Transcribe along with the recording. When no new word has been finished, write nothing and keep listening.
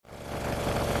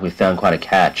We found quite a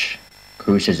catch.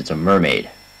 Crew says it's a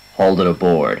mermaid. Hauled it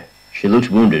aboard. She looks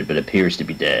wounded, but appears to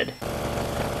be dead.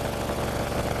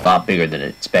 A lot bigger than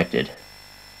expected.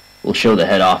 We'll show the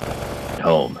head off at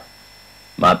home.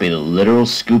 Might be the literal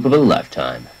scoop of a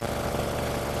lifetime.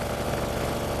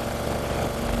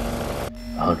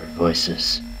 100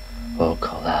 voices. All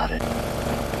call out it.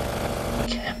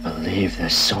 Can't believe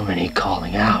there's so many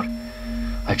calling out.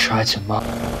 I tried to mock,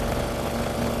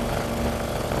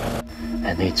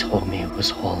 and they told me it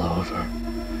was all over.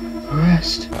 The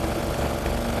rest,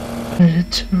 I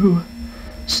did too.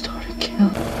 Started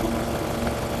killing.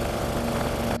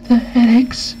 The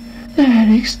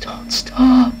headaches don't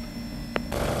stop.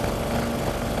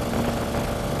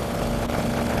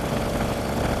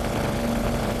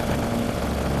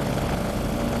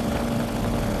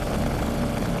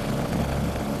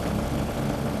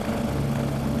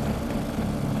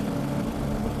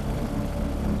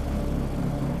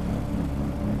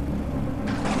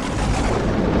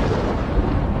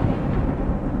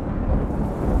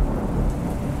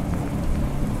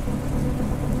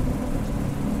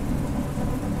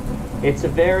 It's a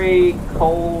very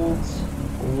cold,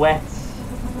 wet,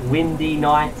 windy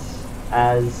night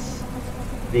as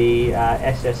the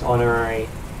SS Honorary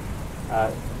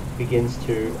begins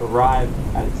to arrive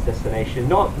at its destination.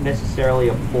 Not necessarily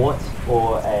a port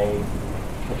or a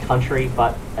country,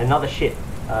 but another ship.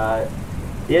 The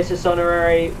SS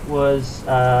Honorary was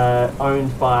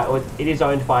owned by, or it is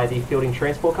owned by the Fielding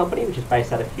Transport Company, which is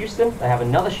based out of Houston. They have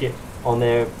another ship on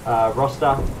their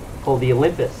roster called the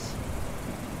Olympus.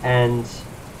 And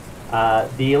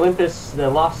the Olympus, the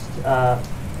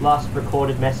last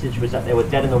recorded message was that they were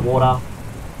dead in the water,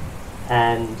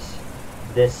 and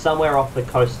they're somewhere off the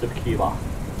coast of Cuba.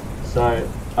 So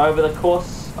over the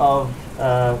course of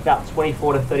about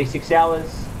 24 to 36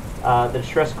 hours, the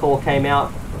distress call came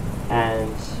out,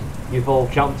 and you've all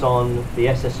jumped on the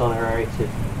SS Honorary to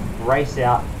race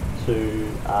out to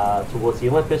towards the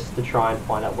Olympus to try and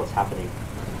find out what's happening.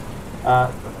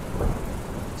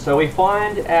 So we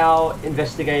find our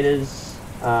investigators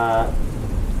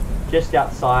just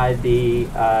outside the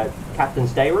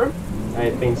captain's day room.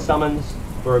 They've been summoned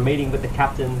for a meeting with the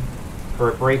captain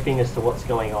for a briefing as to what's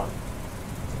going on.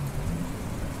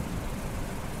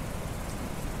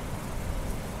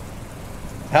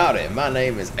 Howdy, my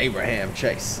name is Abraham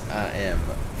Chase. I am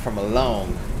from a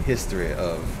long history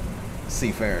of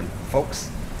seafaring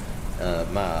folks.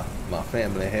 My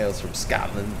family hails from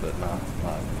Scotland, but my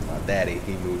daddy,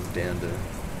 he moved down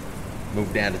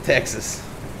to Texas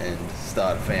and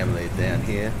started a family down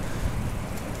here.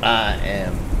 I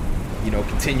am,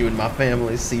 continuing my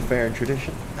family's seafaring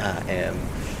tradition. I am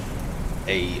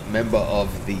a member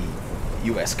of the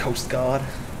U.S. Coast Guard,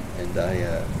 and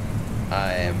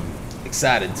I am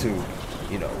excited to,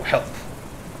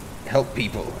 help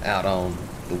people out on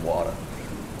the water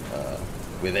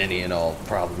with any and all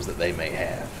problems that they may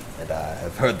have. And I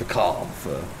have heard the call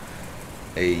for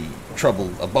a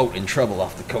boat in trouble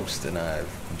off the coast, and I've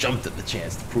jumped at the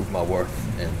chance to prove my worth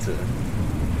and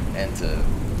to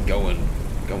go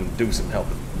and do some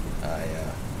helping.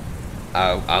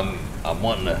 I'm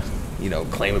wanting to,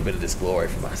 claim a bit of this glory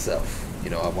for myself.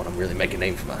 I want to really make a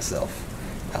name for myself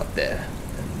out there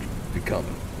and become,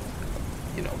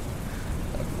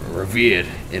 revered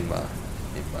in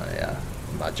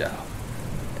my job.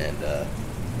 And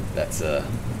that's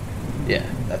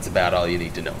about all you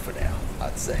need to know for now,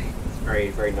 I'd say. It's very,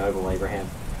 very noble, Abraham.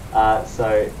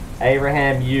 So,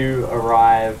 Abraham, you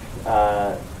arrive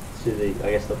to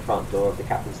the front door of the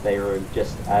captain's day room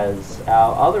just as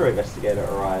our other investigator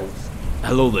arrives.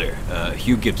 Hello there,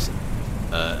 Hugh Gibson.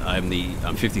 I'm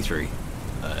 53.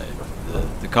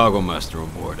 The cargo master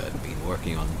on board. I've been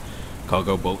working on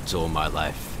cargo boats all my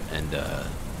life, and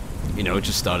it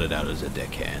just started out as a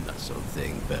deckhand, that sort of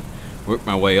thing, but worked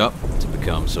my way up to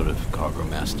become sort of cargo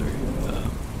master.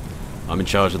 I'm in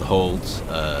charge of the holds.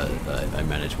 I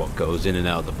manage what goes in and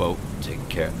out of the boat.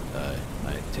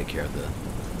 I take care of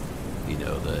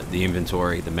the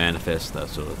inventory, the manifest, that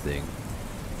sort of thing.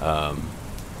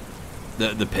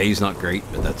 The pay's not great,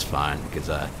 but that's fine because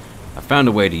I found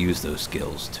a way to use those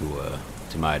skills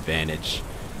to my advantage.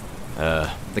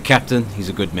 The captain, he's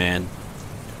a good man,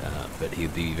 but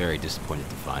he'd be very disappointed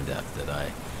to find out that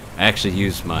I actually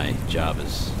used my job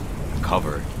as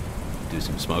cover to do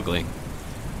some smuggling.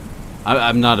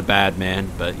 I'm not a bad man,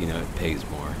 but it pays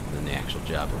more than the actual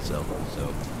job itself.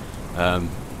 So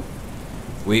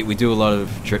we do a lot of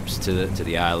trips to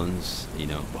the islands,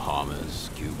 Bahamas,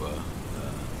 Cuba,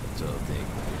 that sort of thing.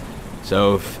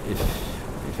 So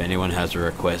if anyone has a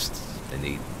request, they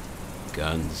need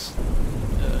guns,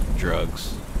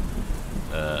 drugs,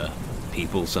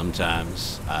 people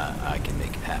sometimes, I can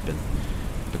make it happen.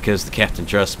 Because the captain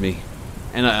trusts me,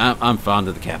 and I'm fond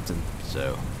of the captain,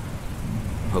 so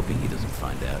I'm hoping he doesn't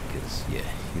find out, because, yeah,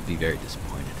 he'd be very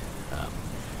disappointed.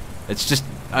 It's just,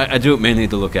 I do it mainly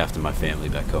to look after my family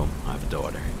back home. I have a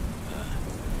daughter.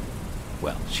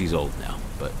 Well, she's old now,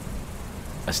 but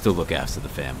I still look after the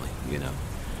family, you know.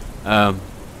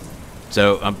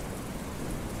 So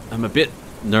I'm a bit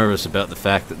nervous about the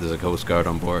fact that there's a Coast Guard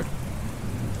on board.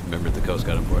 Remember the Coast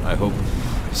Guard on board. I hope.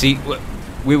 See,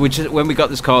 we were just, when we got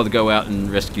this call to go out and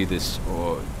rescue this,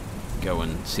 or go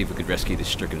and see if we could rescue this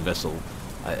stricken vessel,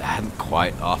 I hadn't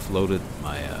quite offloaded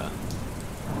my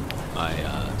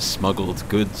smuggled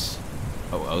goods.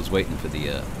 Oh, I was waiting for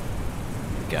the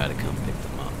guy to come pick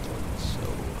them up. So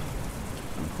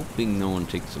I'm hoping no one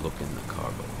takes a look in the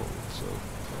cargo hold. So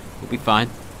we'll be fine.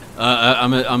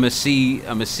 I'm a sea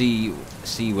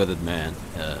weathered man,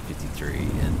 53,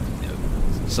 and you know,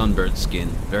 sunburned skin,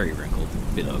 very wrinkled,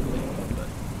 a bit ugly, but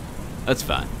that's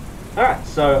fine. All right,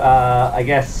 so I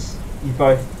guess you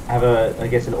both have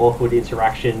an awkward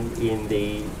interaction in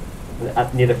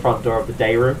near the front door of the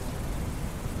day room.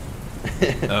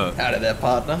 How did that,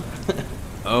 partner?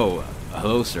 Oh,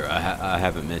 hello, sir. I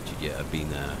haven't met you yet. I've been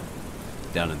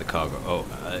down in the cargo. Oh,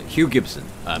 Hugh Gibson.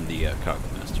 I'm the cargo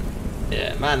master.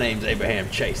 Yeah, my name's Abraham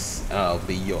Chase. I'll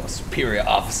be your superior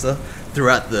officer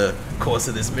throughout the course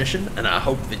of this mission, and I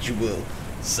hope that you will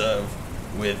serve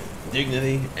with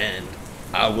dignity, and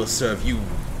I will serve you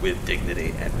with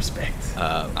dignity and respect.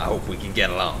 I hope we can get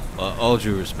along. All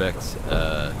due respect,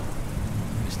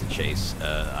 Mr. Chase.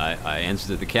 I answer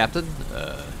to the captain,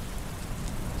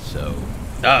 so...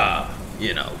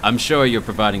 you know. I'm sure you're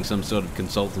providing some sort of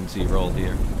consultancy role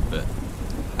here, but...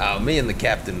 me and the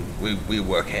captain, we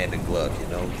work hand in glove, you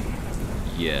know.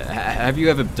 Yeah. Have you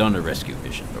ever done a rescue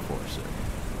mission before, sir?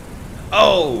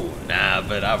 Oh, nah,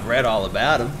 but I've read all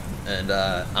about them, and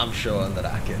I'm sure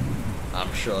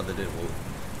that it will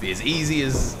be as easy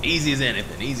as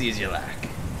anything, easy as you like.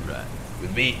 Right.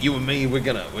 With me, you and me, we're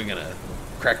gonna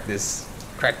crack this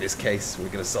case. We're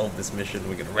gonna solve this mission.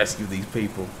 We're gonna rescue these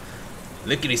people.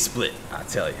 Lickety split, I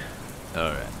tell you.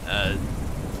 All right.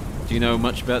 Do you know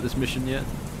much about this mission yet?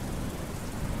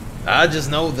 I just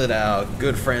know that our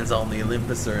good friends on the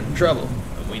Olympus are in trouble,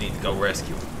 and we need to go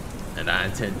rescue them. And I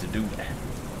intend to do that.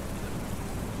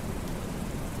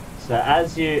 So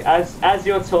as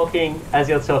you're talking,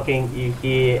 you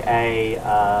hear a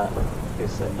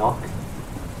knock.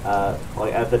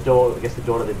 At the door. I guess the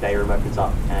door to the day room opens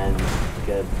up, and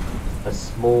like a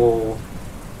small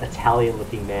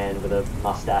Italian-looking man with a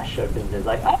mustache opens and is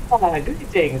like,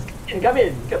 greetings, come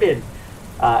in.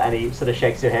 And he sort of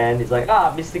shakes your hand. He's like,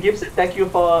 Mr. Gibson, thank you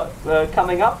for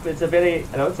coming up. It's a very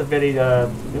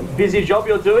busy job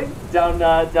you're doing down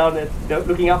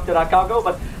looking after our cargo,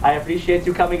 but I appreciate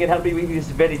you coming and helping me with this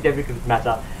very difficult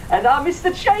matter. And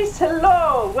Mr. Chase,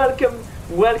 hello,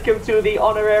 welcome to the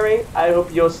honorary. I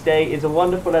hope your stay is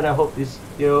wonderful, and I hope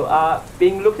you are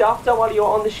being looked after while you're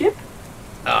on the ship.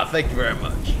 Thank you very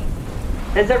much.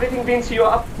 Has everything been to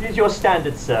your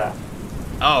standards, sir?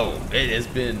 Oh, it has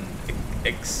been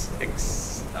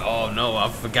oh no,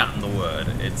 I've forgotten the word.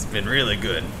 It's been really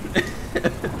good.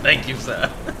 Thank you, sir.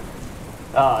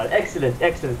 Excellent.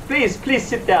 Please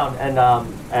sit down.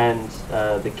 And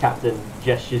the captain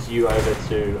gestures you over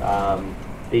to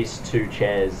these two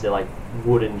chairs. They're like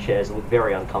wooden chairs that look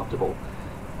very uncomfortable.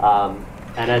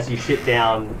 And as you sit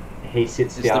down, he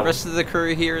sits down. Is the rest of the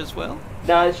crew here as well?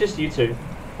 No, it's just you two.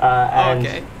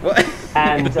 Okay.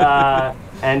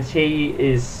 And he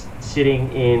is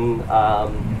sitting in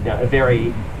a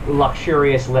very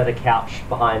luxurious leather couch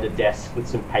behind a desk with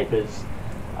some papers.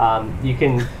 You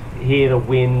can hear the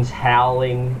wind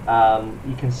howling.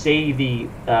 You can see the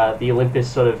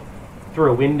Olympus sort of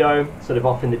through a window, sort of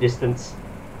off in the distance.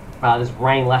 There's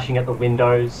rain lashing at the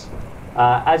windows.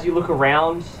 As you look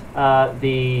around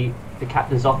the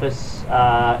captain's office,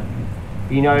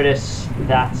 you notice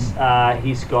that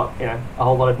he's got a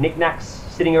whole lot of knickknacks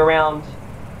sitting around.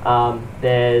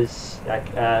 There's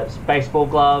some baseball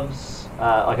gloves,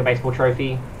 like a baseball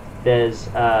trophy. There's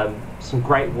some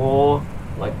Great War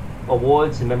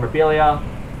awards and memorabilia.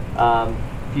 A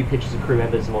few pictures of crew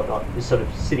members and whatnot, just sort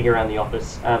of sitting around the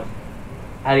office. And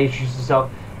he introduces himself.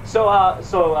 So,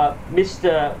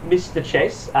 Mr.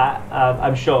 Chase,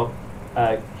 I'm sure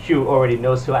Hugh already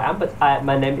knows who I am, but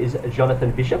my name is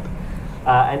Jonathan Bishop,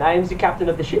 and I am the captain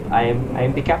of the ship. I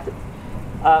am the captain.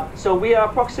 So we are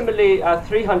approximately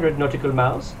 300 nautical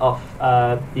miles off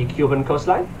the Cuban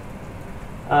coastline.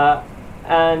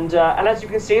 And as you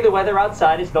can see, the weather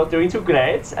outside is not doing too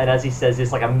great. And as he says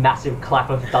this, like a massive clap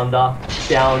of thunder,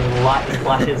 down and lightning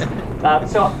flashes.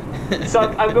 So So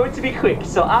I'm going to be quick.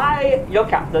 So I, your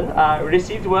captain,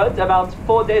 received word about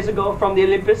 4 days ago from the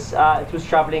Olympus. It was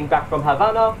traveling back from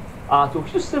Havana to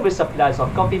Houston with supplies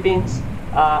of coffee beans.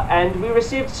 And we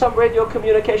received some radio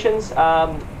communications.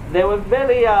 They were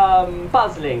very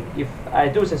puzzling, if I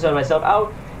do say so myself. I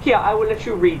will let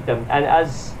you read them. And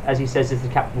as he says, as the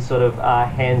captain sort of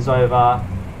hands over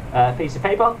a piece of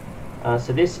paper.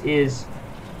 So this is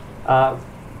a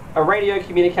radio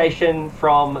communication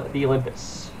from the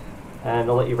Olympus.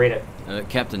 And I'll let you read it.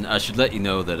 Captain, I should let you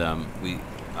know that I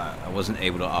wasn't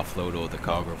able to offload all the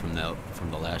cargo from the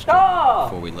last trip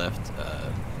before we left.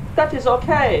 That is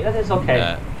okay. That is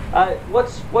okay.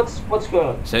 What's going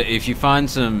on? So if you find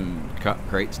some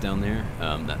crates down there,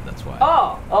 that's why.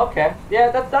 Oh, okay. Yeah,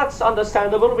 that's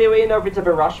understandable. We're in a bit of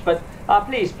a rush, but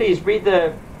please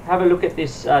have a look at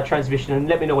this transmission and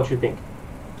let me know what you think.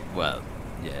 Well,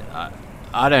 yeah,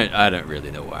 I don't really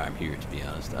know why I'm here, to be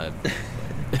honest.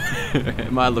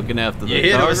 Am I looking after the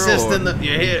You're cargo?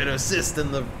 You're here to assist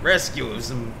in the rescue of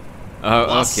some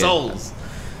lost souls.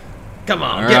 Come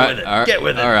on, get with it. Get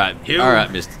with it. All right,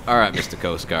 Mr.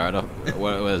 Coast Guard.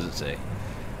 What does it say?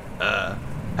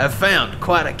 Have found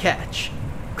quite a catch.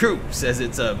 Crew says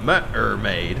it's a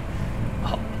mermaid.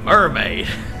 Mermaid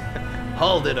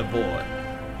hauled it aboard.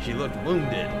 She looked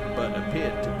wounded, but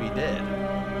appeared to be dead.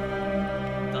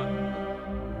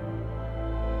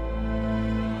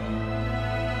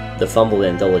 The Fumble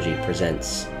Anthology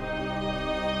presents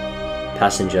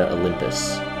Passenger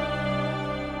Olympus,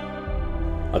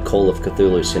 a Call of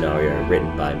Cthulhu scenario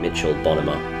written by Mitchell Bonham,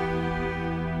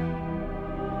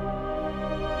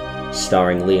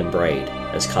 starring Liam Braid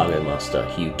as Cargo Master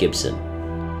Hugh Gibson.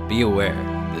 Be aware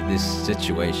that this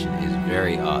situation is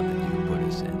very odd that you would put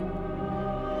us in.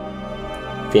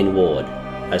 Finn Ward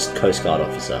as Coast Guard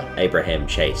Officer Abraham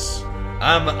Chase.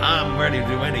 I'm ready to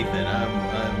do anything.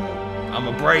 I'm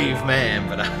a brave man,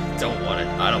 but I don't want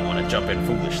to jump in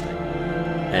foolishly.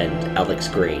 And Alex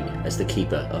Green as the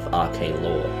Keeper of Arcane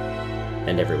Lore,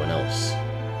 and everyone else.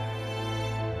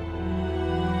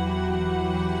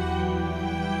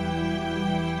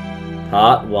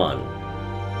 Part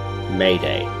 1.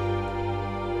 Mayday.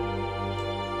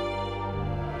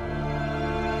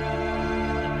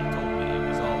 They told me it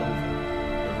was all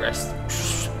over. The rest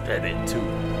fed into,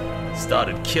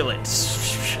 started killing.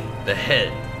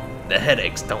 The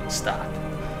headaches don't stop.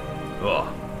 Oh,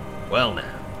 well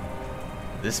now.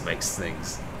 This makes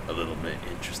things a little bit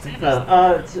interesting.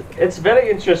 It's very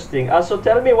interesting. So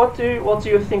tell me, what do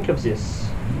you think of this?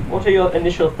 What are your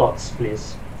initial thoughts,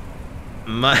 please?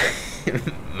 My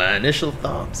initial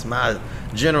thoughts, my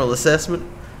general assessment,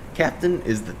 Captain,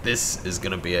 is that this is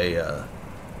going to be a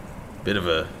bit of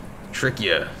a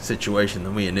trickier situation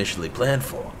than we initially planned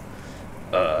for.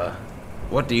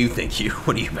 What do you think, Hugh?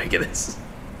 What do you make of this?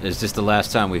 Is this the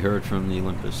last time we heard from the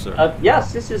Olympus, sir?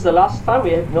 Yes, this is the last time. We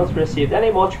have not received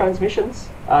any more transmissions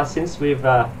since we've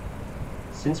left.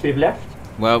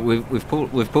 Well, we've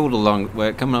pulled along.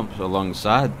 We're coming up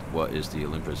alongside what is the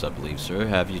Olympus, I believe, sir.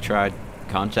 Have you tried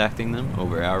contacting them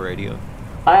over our radio?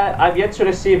 I've yet to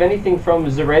receive anything from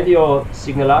the radio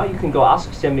signaler. You can go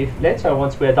ask them if later,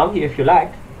 once we're done here, if you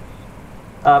like.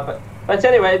 But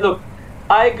anyway, look,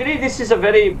 I agree this is a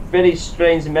very, very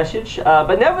strange message,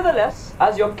 but nevertheless,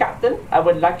 as your captain, I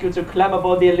would like you to climb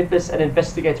aboard the Olympus and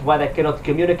investigate why they cannot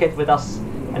communicate with us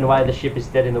and why the ship is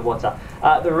dead in the water.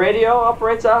 The radio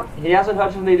operator, he hasn't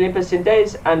heard from the Olympus in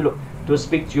days, and look, to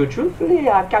speak to you truthfully,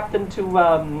 captain to,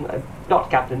 not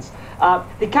captains,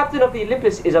 the captain of the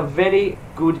Olympus is a very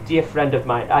good dear friend of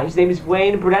mine. His name is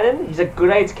Wayne Brennan. He's a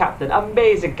great captain,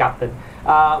 amazing captain.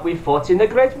 We fought in the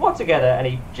Great War together, and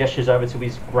he gestures over to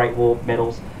his Great War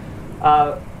medals.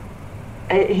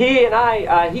 He and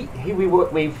I,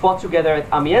 we fought together at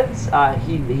Amiens.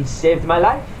 He saved my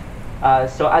life.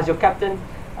 So as your captain,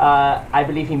 I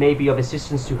believe he may be of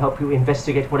assistance to help you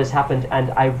investigate what has happened,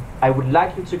 and I would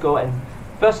like you to go and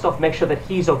first off make sure that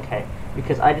he's okay,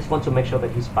 because I just want to make sure that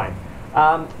he's fine.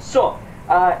 I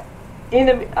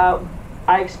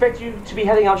expect you to be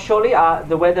heading out shortly.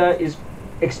 The weather is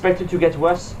expected to get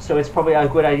worse, so it's probably a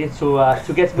good idea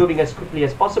to get moving as quickly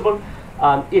as possible.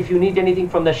 If you need anything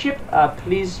from the ship,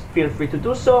 please feel free to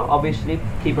do so. Obviously,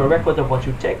 keep a record of what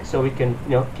you take so we can,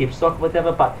 keep stock,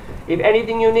 whatever. But if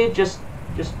anything you need, just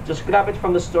grab it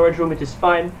from the storage room. It is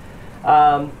fine.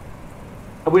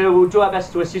 We will do our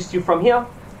best to assist you from here.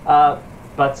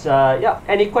 Yeah,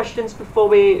 any questions before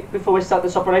we start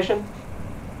this operation?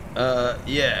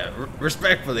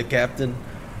 Respectfully, Captain.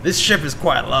 This ship is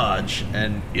quite large,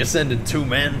 and you're sending 2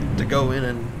 men to go in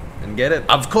and get it.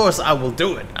 Of course, I will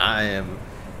do it. I am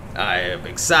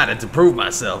excited to prove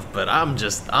myself, but I'm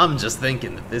just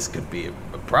thinking that this could be a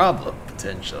problem,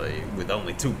 potentially, with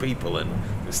only 2 people and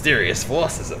mysterious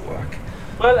forces at work.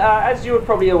 Well, as you are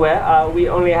probably aware, we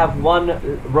only have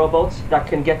 1 robot that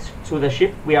can get to the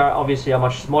ship. We are obviously a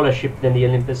much smaller ship than the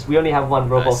Olympus. We only have 1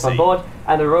 robot on board,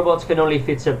 and the robots can only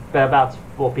fit about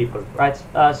 4 people, right?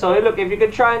 So look, if you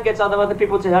can try and get other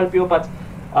people to help you, but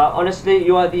honestly,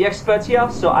 you are the expert here,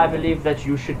 so I believe that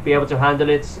you should be able to handle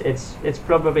it. It's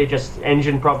probably just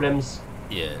engine problems.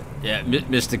 Yeah,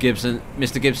 Mr. Gibson,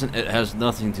 it has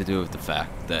nothing to do with the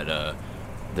fact that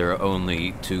there are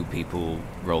only 2 people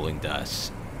rolling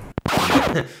dice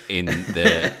in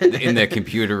their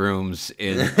computer rooms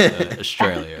in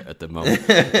Australia at the moment.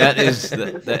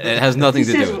 It has nothing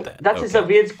to do with that. That is a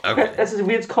weird. That's a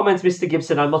weird comment, Mr.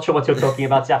 Gibson. I'm not sure what you're talking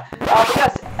about. Yeah.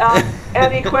 Yes.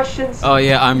 Any questions? Oh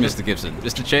yeah, I'm Mr. Gibson.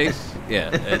 Mr. Chase.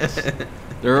 Yeah.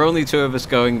 There are only 2 of us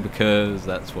going because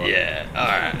that's what. Yeah. All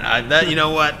right. You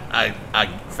know what? I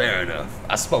fair enough.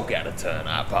 I spoke out of turn.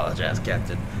 I apologize,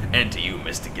 Captain, and to you,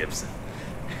 Mr. Gibson.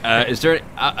 Is there,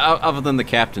 other than the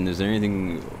captain, is there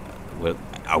anything? Well,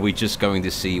 are we just going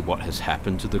to see what has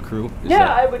happened to the crew?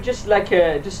 I would just like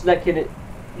I'd like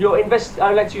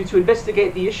you to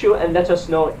investigate the issue and let us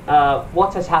know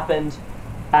what has happened,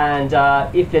 and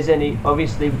if there's any.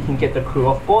 Obviously, we can get the crew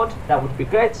off board. That would be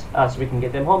great, so we can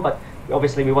get them home. But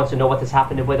obviously, we want to know what has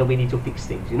happened and whether we need to fix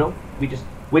things. You know, we just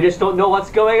don't know what's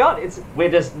going on.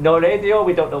 We're just no radio.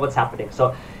 We don't know what's happening.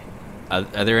 So.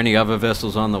 Are there any other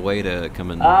vessels on the way to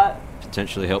come and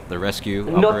potentially help the rescue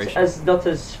operation? Not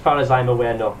as far as I'm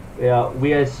aware, no.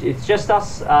 It's just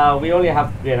us. We only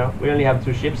have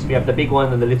 2 ships. We have the big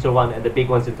one and the little one, and the big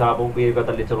one's in trouble. We've got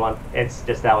the little one. It's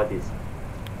just how it is.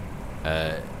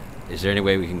 Is there any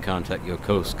way we can contact your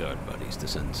Coast Guard buddies to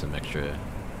send some extra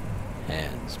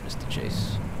hands, Mr.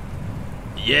 Chase?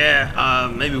 Yeah,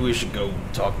 maybe we should go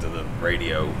talk to the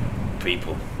radio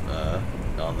people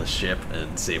on the ship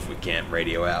and see if we can't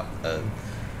radio out a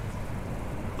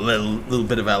little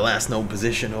bit of our last known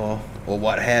position or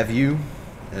what have you,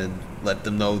 and let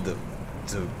them know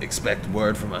to expect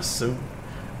word from us soon.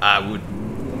 I'm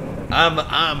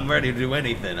ready to do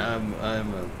anything.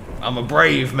 I'm a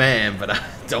brave man, but I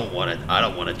don't want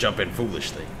to jump in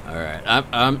foolishly. All right,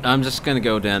 I'm just gonna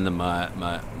go down to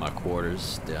my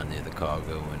quarters down near the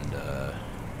cargo and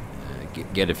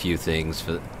get a few things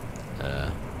for.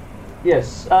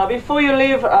 Yes. Before you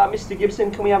leave, Mr.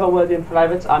 Gibson, can we have a word in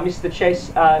private? Mr.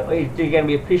 Chase, again,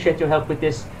 we appreciate your help with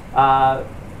this.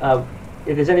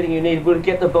 If there's anything you need, we'll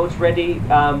get the boats ready.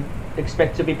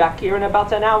 Expect to be back here in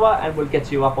about an hour, and we'll get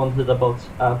you up onto the boat.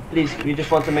 Please, we just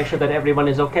want to make sure that everyone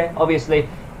is okay. Obviously,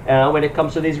 when it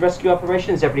comes to these rescue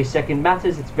operations, every second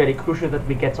matters. It's very crucial that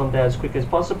we get on there as quick as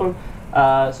possible.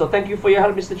 So thank you for your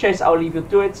help, Mr. Chase. I'll leave you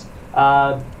to it.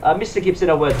 Mr. Gibson,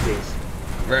 a word, please.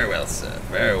 Very well, sir.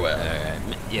 Very well. All right.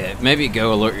 Yeah, maybe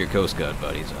go alert your Coast Guard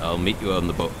buddies. I'll meet you on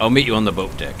the boat. I'll meet you on the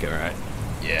boat deck. All right.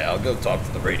 Yeah, I'll go talk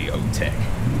to the radio tech.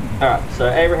 All right. So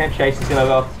Abraham Chase is going to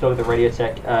go off to talk to the radio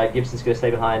tech. Gibson's going to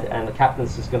stay behind, and the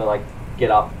captain's just going to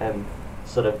get up and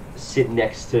sort of sit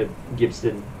next to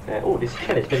Gibson. This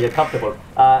chair is very uncomfortable.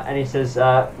 And he says,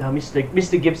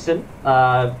 Mr. Gibson,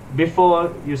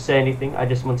 before you say anything, I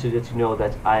just want to let you know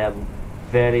that I am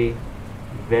very,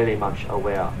 very much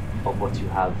aware of what you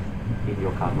have in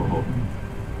your cargo hold.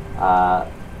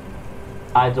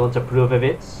 I don't approve of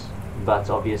it, but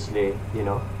obviously, we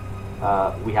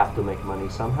have to make money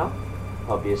somehow.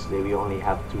 Obviously, we only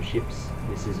have 2 ships.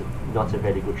 This is not a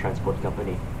very good transport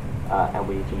company, and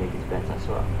we need to make it better.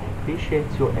 So I appreciate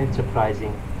your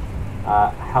enterprising.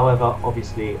 However,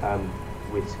 obviously,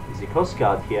 with the Coast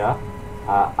Guard here,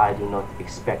 I do not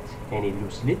expect any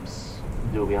loose lips.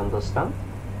 Do we understand?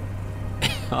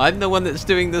 I'm the one that's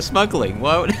doing the smuggling.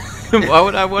 Why would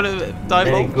I want to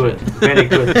divulge? Very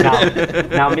good.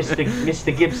 Now,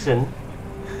 Mr. Gibson,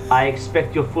 I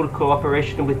expect your full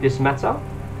cooperation with this matter.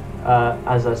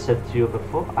 As I said to you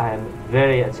before, I am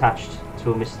very attached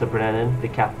to Mr. Brennan, the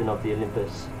captain of the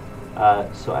Olympus.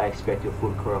 So I expect your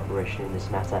full cooperation in this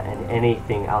matter, and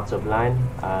anything out of line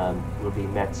will be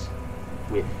met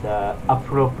with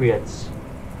appropriate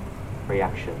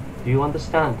reaction. Do you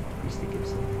understand, Mr.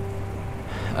 Gibson?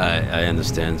 I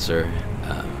understand, sir.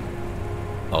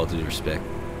 All due respect,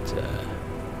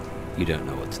 you don't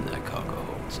know what's in that cargo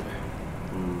hold, sir.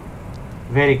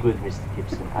 Very good, Mr.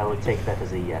 Gibson. I will take that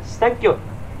as a yes. Thank you.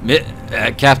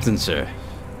 Captain, sir.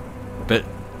 But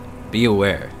be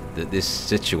aware that this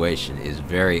situation is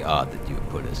very odd that you have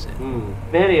put us in.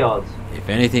 Very odd. If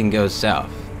anything goes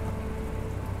south,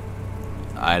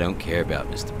 I don't care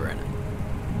about Mr. Brennan.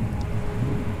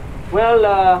 Well,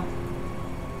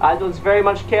 I don't very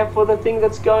much care for the thing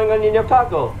that's going on in your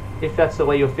cargo, if that's the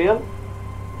way you feel.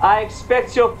 I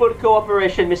expect your full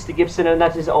cooperation, Mr. Gibson, and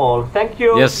that is all. Thank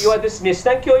you. Yes. You are dismissed.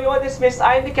 Thank you. You are dismissed.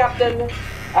 I am the captain.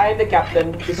 I am the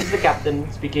captain. This is the captain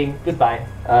speaking. Goodbye.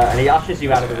 And he ushers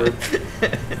you out of the room.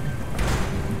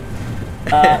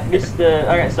 Mr.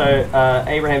 Okay, so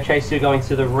Abraham Chase, you're going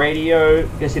to the radio. You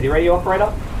gonna see the radio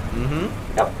operator?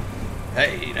 Mm-hmm. Yep.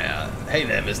 Hey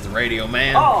there, Mr. Radio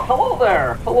Man. Oh, hello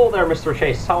there, Mr.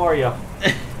 Chase. How are you?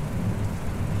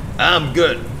 I'm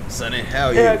good, Sonny. How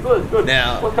are you? Yeah, good.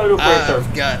 Now, What can I do for you,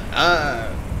 sir?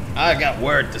 I got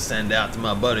word to send out to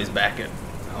my buddies back at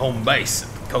home base at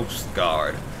the Coast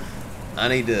Guard. I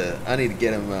need to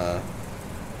get them.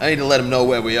 I need to let them know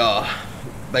where we are,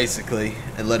 basically,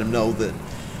 and let them know that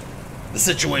the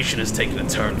situation has taken a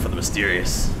turn for the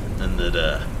mysterious, and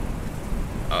that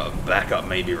backup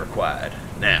may be required.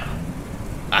 Now,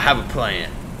 I have a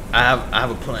plan. I have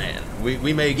a plan.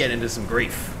 We may get into some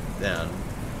grief down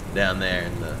there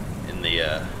in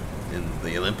the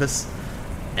Olympus,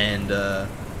 and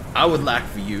I would like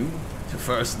for you to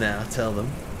first now tell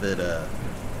them that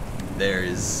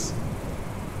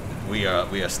we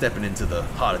are stepping into the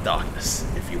heart of darkness,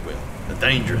 if you will, the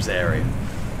dangerous area,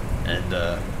 and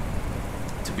to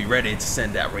be ready to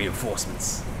send out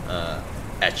reinforcements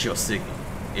at your signal,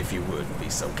 if you would be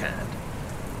so kind.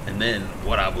 And then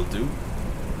what I will do,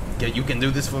 you can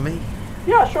do this for me?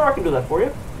 Yeah, sure, I can do that for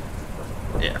you.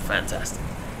 Yeah, fantastic.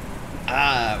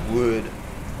 I'm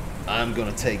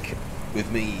gonna take with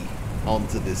me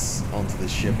onto this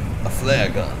ship a flare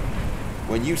gun.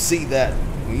 When you see that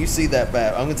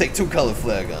bad, I'm gonna take 2 colored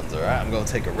flare guns. All right, I'm gonna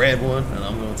take a red one and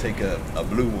I'm gonna take a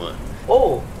blue one.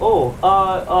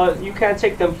 You can't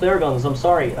take them flare guns. I'm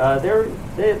sorry.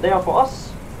 They are for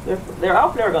us. They're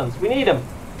our flare guns. We need them.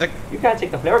 You can't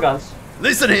take the flare guns.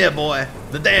 Listen here, boy.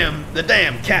 The damn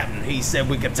captain. He said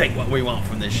we could take what we want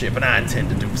from this ship, and I intend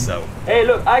to do so. Hey,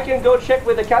 look, I can go check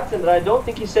with the captain, but I don't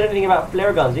think he said anything about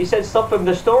flare guns. He said stuff from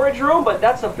the storage room, but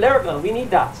that's a flare gun. We need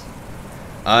that.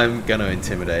 I'm gonna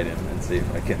intimidate him and see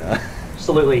if I can.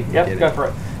 Absolutely. Yep. Go for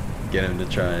it. Get him to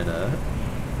try and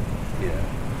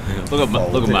Look at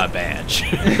my badge.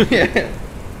 Yeah.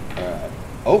 All right.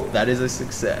 Oh, that is a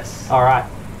success. All right.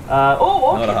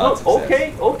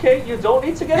 Okay. Okay. You don't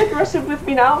need to get aggressive with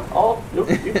me now. Oh, you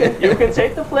can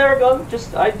take the flare gun.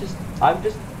 I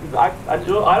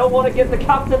don't want to get the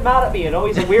captain mad at me. You know,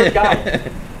 he's a weird guy.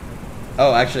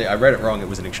 Oh, actually, I read it wrong. It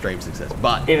was an extreme success,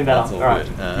 but even better. That's all right.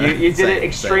 good. You did it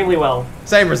extremely well.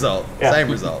 Same result. Yeah. Same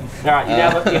result. All right. You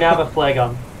now have a flare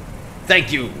gun.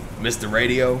 Thank you, Mr.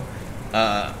 Radio.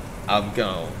 I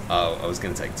was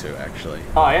gonna take 2 actually.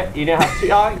 Oh yeah, you now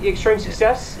have 2. Extreme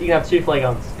success. You can have 2 flare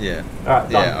guns. Yeah. All right.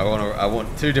 Done. Yeah. I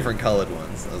want 2 different colored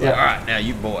ones. I was like, all right, now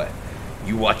you boy,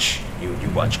 you watch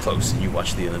close and you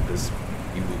watch the Olympus.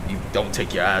 You don't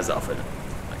take your eyes off it.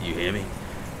 You hear me?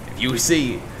 If you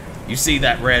see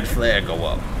that red flare go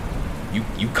up,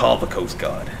 you call the Coast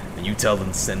Guard and you tell them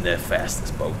to send their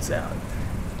fastest boats out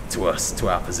to us, to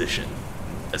our position,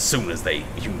 as soon as they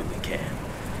humanly can.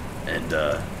 And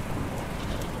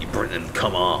you bring them,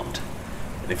 come armed.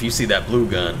 And if you see that blue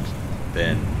gun,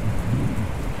 then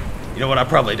you know what? I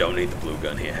probably don't need the blue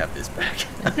gun here. Have this back.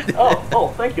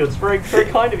 oh, thank you. It's very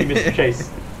kind of you, Mr. Chase.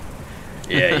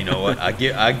 Yeah, you know what? I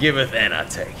giveth and I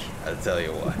take. I'll tell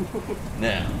you what.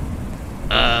 Now,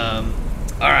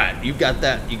 all right, you got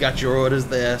that. You got your orders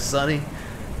there, Sonny.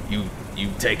 You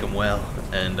take them well,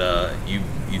 and you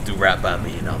do right by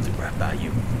me, and I'll do right by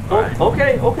you. Right.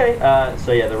 Okay.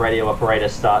 So yeah, the radio operator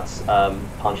starts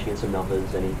punching in some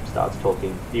numbers, and he starts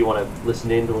talking. Do you want to listen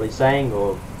in to what he's saying,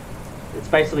 or it's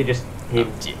basically just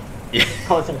him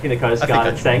contacting the Coast Guard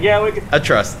and saying, I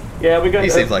trust. Yeah, we're going. He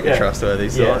seems like a trustworthy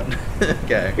sort.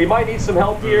 Okay. We might need some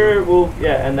help here.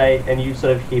 And you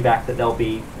sort of hear back that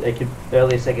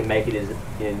earliest they can make it is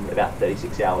in about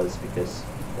 36 hours because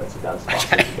that's about as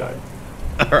fast as you go.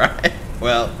 All right.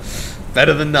 Well,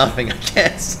 better than nothing, I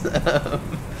guess.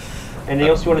 Anything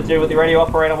else you want to do with the radio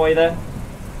operator while you're there?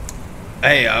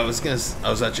 Hey, I was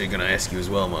actually gonna ask you as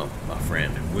well, my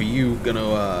friend. Were you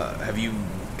gonna have you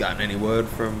gotten any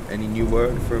new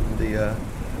word from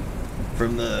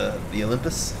the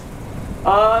Olympus?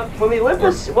 From the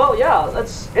Olympus, well, yeah,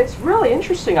 it's really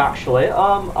interesting actually.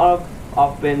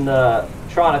 I've been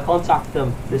trying to contact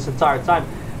them this entire time.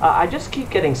 I just keep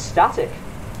getting static.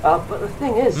 But the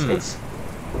thing is,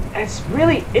 it's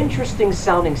really interesting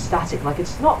sounding static. Like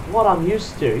it's not what I'm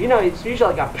used to. You know, it's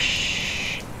usually like a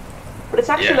psh, but it's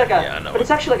actually like a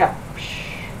psh,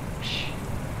 psh,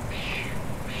 psh,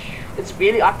 psh. It's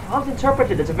really, I can't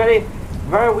interpret it. It's very,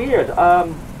 very weird. Yeah,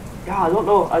 I don't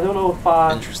know if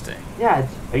interesting. Yeah,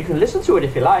 you can listen to it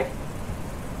if you like.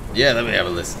 Yeah, let me have a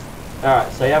listen. All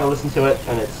right, so you have a listen to it,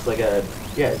 and it's like a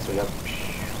yeah, so we go.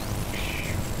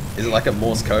 Is it like a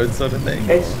Morse code sort of thing?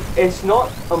 It's not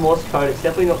a Morse code. It's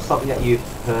definitely not something that you've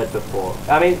heard before.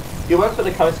 I mean, you work for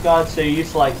the Coast Guard, so you're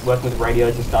used to like working with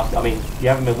radios and stuff. I mean, you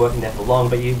haven't been working there for long,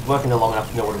 but you're working there long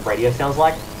enough to know what a radio sounds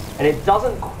like. And it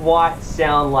doesn't quite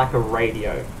sound like a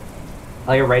radio,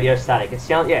 like a radio static. It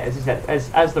sounds, yeah, as I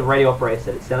said, as the radio operator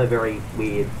said, it sounded very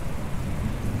weird.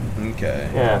 Okay.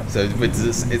 Yeah. So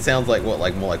it sounds like what,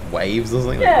 like more like waves or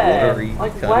something? Yeah, like watery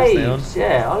like kind waves. of sound?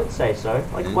 Yeah, I would say so.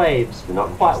 Like waves, but not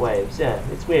quite waves. Yeah,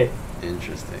 it's weird.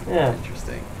 Interesting. Yeah.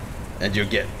 Interesting. And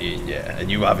and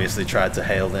you obviously tried to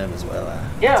hail them as well.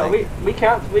 Yeah, we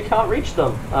can't reach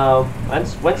them.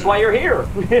 That's why you're here.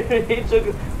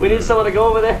 we need someone to go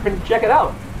over there and check it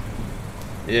out.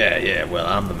 Yeah. Well,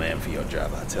 I'm the man for your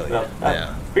job, I tell you. Well,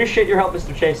 yeah. Appreciate your help,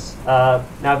 Mr. Chase. Now,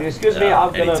 if you excuse me,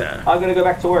 I'm gonna go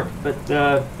back to work. But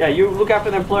yeah, you look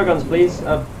after them flare guns, please.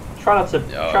 Try not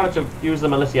to use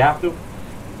them unless you have to.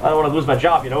 I don't want to lose my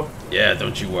job, you know. Yeah,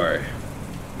 don't you worry.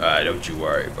 Don't you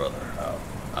worry, brother.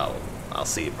 I'll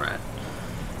see you, Brian.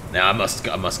 Now I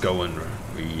must go and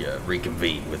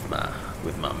reconvene with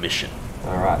my mission.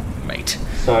 All right, mate.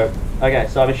 So okay,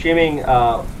 so I'm assuming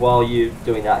while you're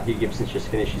doing that, Hugh Gibson's just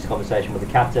finished his conversation with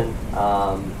the captain.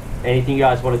 Anything you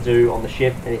guys want to do on the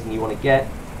ship? Anything you want to get?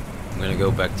 I'm gonna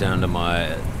go back down to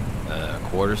my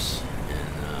quarters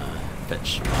and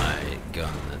fetch my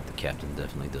gun that the captain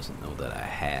definitely doesn't know that I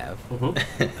have. Mm-hmm.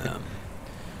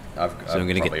 I've I'm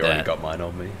gonna probably get already that. got mine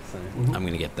on me. So. Mm-hmm. I'm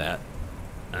gonna get that.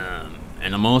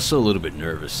 And I'm also a little bit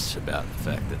nervous about the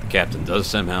fact that the captain does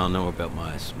somehow know about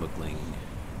my smuggling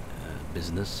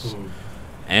business,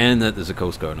 and that there's a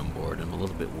Coast Guard on board. I'm a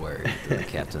little bit worried that the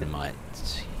captain might,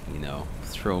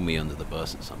 throw me under the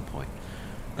bus at some point.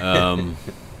 I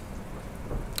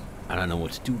don't know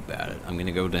what to do about it. I'm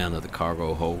gonna go down to the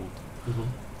cargo hold.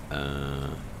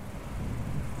 Mm-hmm.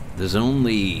 There's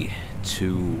only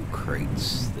 2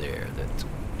 crates there that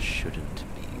shouldn't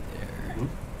be there. Mm-hmm.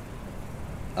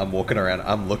 I'm walking around.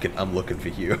 I'm looking for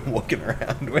you. I'm walking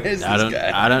around. Where's this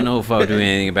guy? I don't know if I'll do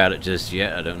anything about it just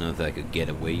yet. I don't know if I could get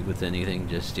away with anything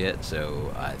just yet.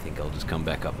 So I think I'll just come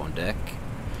back up on deck.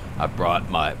 I brought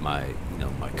my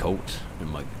coat and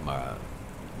my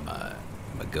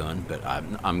gun, but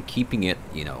I'm keeping it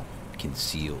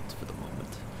concealed for the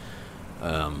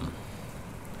moment.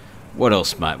 What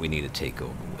else might we need to take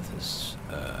over with us?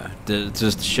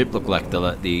 Does the ship look like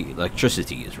the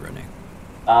electricity is running?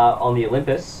 On the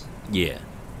Olympus? Yeah.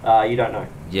 You don't know.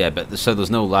 Yeah, but so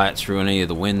there's no lights through any of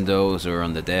the windows or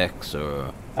on the decks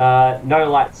or... No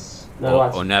lights.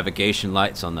 Or navigation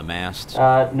lights on the mast?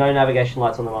 No navigation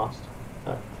lights on the mast.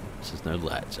 No. So there's no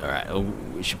lights. Alright,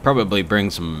 we should probably bring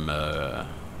some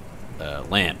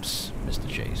lamps, Mr.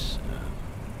 Chase.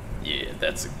 Yeah,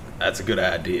 that's a good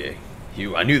idea.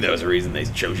 Hugh, I knew there was a reason they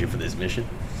chose you for this mission.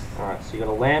 Alright, so you got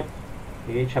a lamp.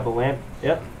 You each have a lamp.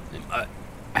 Yep.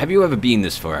 Have you ever been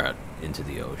this far out into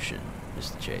the ocean,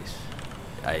 Mr. Chase?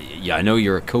 I know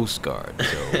you're a Coast Guard,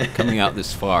 so coming out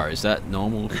this far, is that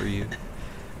normal for you?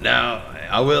 Now,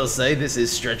 I will say this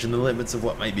is stretching the limits of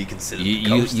what may be considered the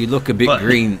coast. You look a bit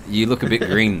green. You look a bit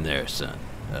green there, son.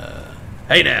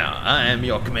 Hey now, I am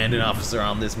your commanding officer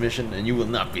on this mission, and you will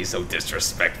not be so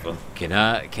disrespectful. Can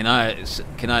I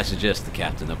suggest the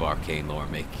captain of Arcane Lore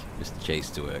make Mr. Chase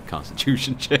do a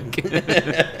Constitution check?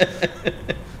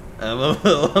 I'm a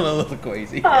little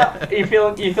queasy. You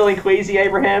feeling queasy,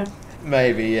 Abraham?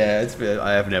 Maybe, yeah.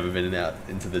 I have never been out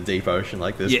into the deep ocean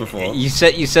like this before. You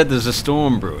said there's a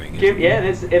storm brewing.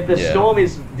 If the storm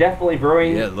is definitely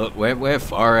brewing. Yeah, look, we're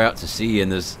far out to sea, and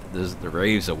there's the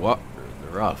waves are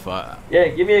rough. Yeah,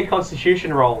 give me a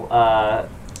Constitution roll,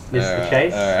 Mr.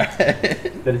 Chase.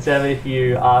 Alright. To determine if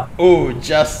you are. Ooh,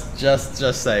 just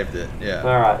saved it. Yeah.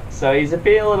 All right. So he's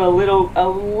feeling a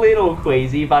little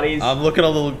queasy, but he's. I'm looking a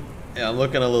little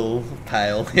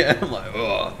pale. Yeah. I'm like,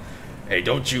 oh. Hey,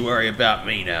 don't you worry about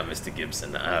me now, Mr.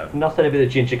 Gibson. Nothing a bit of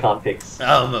ginger can't fix.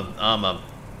 I'm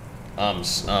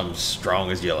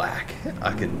strong as you like.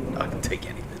 I can take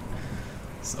anything.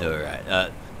 So. All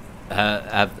right.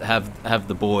 Have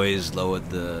the boys lowered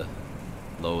the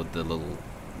little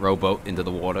rowboat into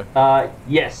the water?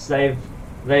 Yes, they've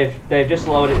just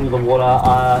lowered it into the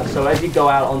water. So as you go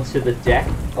out onto the deck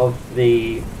of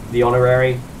the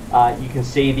honorary, you can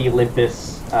see the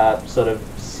Olympus sort of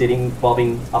sitting,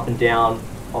 bobbing up and down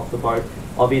off the boat.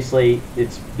 Obviously,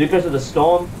 it's because of the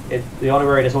storm. The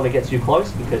honorary doesn't want to get too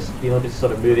close because the Olympus is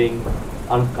sort of moving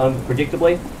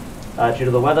unpredictably due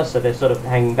to the weather, so they're sort of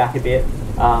hanging back a bit.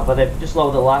 But they've just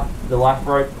lowered the life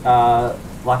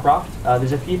raft.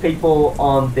 There's a few people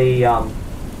on the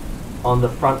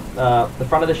front of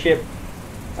the ship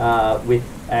with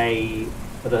a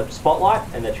spotlight,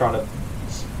 and they're trying to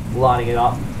lighting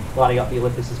up the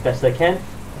Olympus as best they can.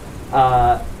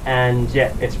 And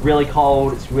yeah, it's really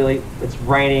cold. It's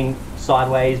raining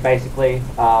sideways basically.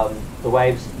 The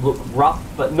waves look rough,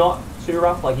 but not too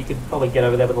rough. Like you could probably get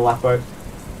over there with a lifeboat.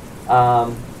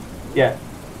 Yeah.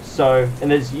 So,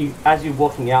 and as you're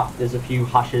walking out, there's a few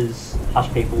hush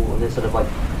people, and there's sort of like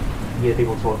you hear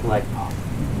people talking like, oh,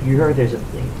 you heard there's a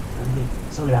thing,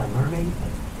 something about a mermaid.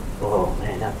 Oh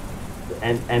man, that,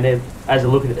 and then as they're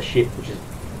looking at the ship, which is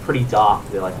pretty dark,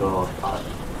 they're like, oh God.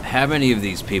 How many of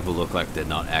these people look like they're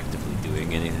not actively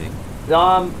doing anything? A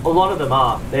lot of them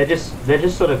are. They're just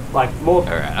sort of like more. All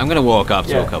right, I'm gonna walk up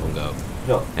to a couple and go.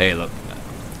 Sure. Hey, look.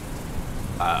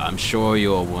 I'm sure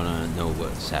you all want to know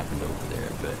what's happened over there,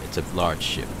 but it's a large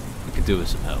ship. We could do with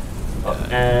some help.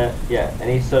 Yeah, and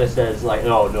he sort of says like,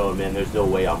 "Oh no, man, there's no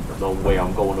way I'm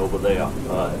going over there.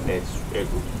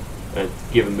 It's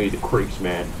giving me the creeps,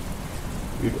 man.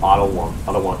 I don't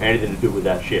want anything to do with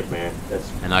that ship, man."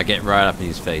 And I get right up in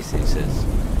his face and he says,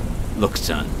 "Look,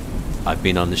 son, I've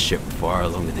been on the ship far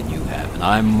longer than you have, and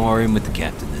I'm more in with the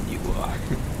captain than you are.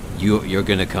 You're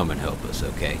gonna come and help us,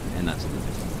 okay?" And that's it.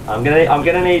 I'm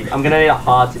gonna need a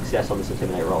hard success on this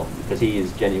intimidate roll because he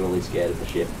is genuinely scared of the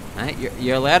ship. Right,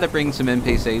 you're allowed to bring some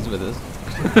NPCs with us.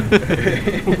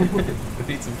 We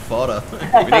need some fodder.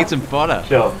 We need some fodder.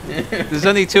 Sure. There's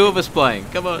only 2 of us playing.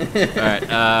 Come on. Alright,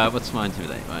 what's my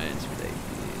intimidate? My intimidate is...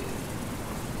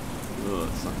 Oh,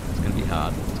 it's going to be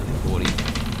hard. It's only 40.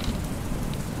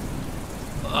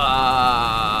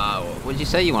 What did you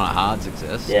say? You want a hard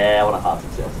success? Yeah, I want a hard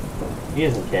success. He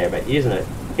doesn't care about you.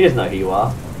 He doesn't know who you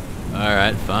are.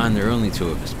 Alright, fine. There are only 2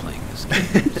 of us playing this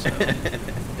game, so...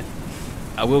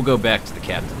 I will go back to the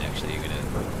captain, actually. You're gonna...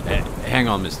 hang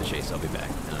on, Mr. Chase. I'll be back.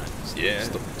 Yeah.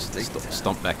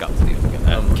 Stomp back up to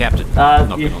the captain.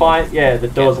 You find... Yeah, the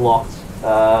door's locked.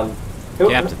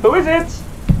 Captain. Who is it?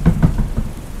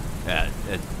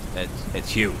 It's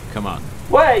Hugh. Come on.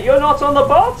 Wait, you're not on the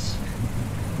boat?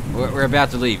 We're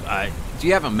about to leave. Do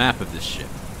you have a map of this ship?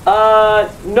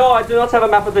 No, I do not have a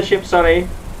map of the ship, sorry.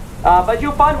 But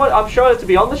you'll find one. I'm sure to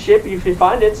be on the ship if you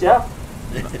find it, yeah.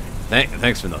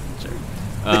 Thanks for nothing, sir.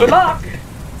 Good luck!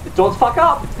 Don't fuck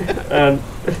up!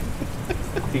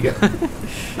 You go.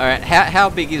 Alright, how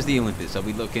big is the Olympus? Are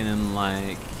we looking in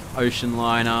like ocean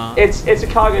liner? It's a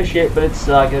cargo ship, but it's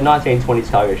like a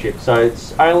 1920s cargo ship. So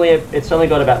it's only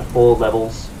got about 4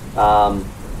 levels,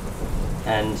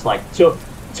 and like two of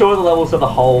the levels of the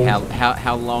whole.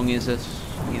 How long is it?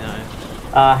 You know.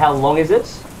 How long is it?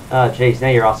 Geez, now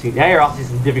you're asking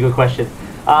some difficult question.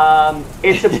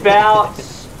 It's about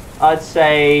I'd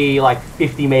say like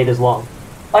 50 meters long,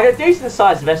 like a decent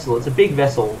sized vessel. It's a big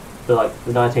vessel for like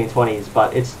the 1920s,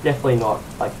 but it's definitely not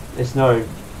like it's no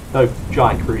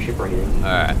giant cruise ship or anything.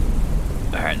 All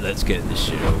right, let's get this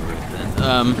shit over with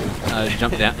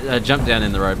then. Jump down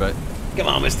in the rowboat. Come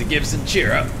on, Mr. Gibson,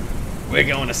 cheer up. We're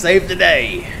going to save the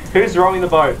day. Who's rowing the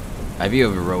boat? Have you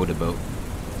ever rowed a boat?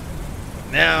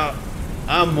 Now,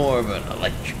 I'm more of an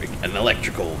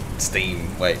electrical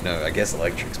steam. Wait, no, I guess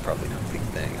electric's probably not a big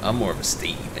thing. I'm more of a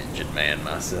steam engine man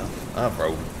myself. I've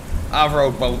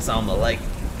rowed boats on the lake.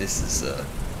 This is,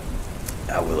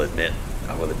 I will admit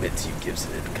to you,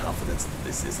 Gibson, in confidence that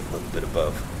this is a little bit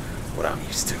above what I'm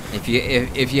used to.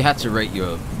 If you had to rate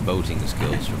your boating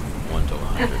skills from 1 to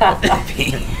 100, what would it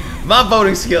be? My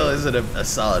boating skill is at a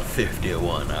solid 50 or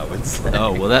 1, I would say.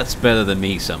 Oh, well, that's better than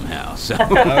me somehow. So.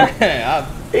 Okay,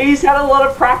 He's had a lot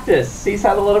of practice. I've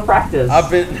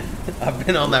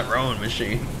been on that rowing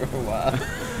machine for a while.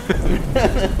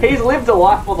 He's lived a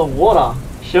life on the water.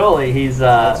 Surely he's.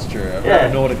 That's true.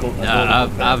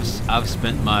 I've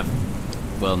spent not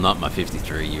my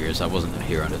 53 years. I wasn't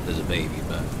here on it as a baby,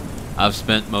 but I've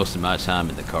spent most of my time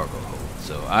in the cargo hold.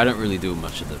 So I don't really do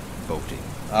much of the boating.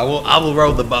 I will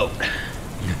row the boat.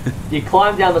 You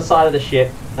climb down the side of the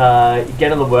ship. You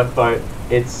get on the workboat.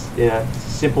 It's a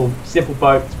simple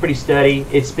boat. It's pretty sturdy.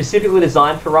 It's specifically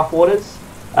designed for rough waters.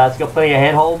 It's got plenty of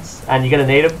handholds, and you're going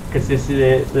to need them because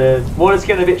the water's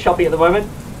getting a bit choppy at the moment.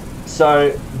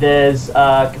 So there's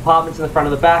compartments in the front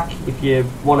and the back if you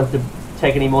wanted to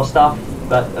take any more stuff.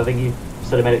 But I think you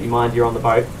sort of made up your mind. You're on the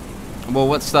boat. Well,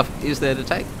 what stuff is there to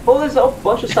take? Well, there's a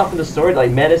bunch of stuff in the storage,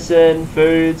 like medicine,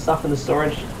 food, stuff in the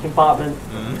storage compartment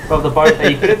of the boat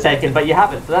that you could have taken, but you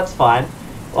haven't, so that's fine.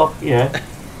 Well,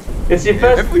 it's your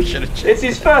first. It's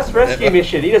his first rescue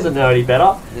mission. He doesn't know any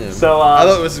better. Yeah. So I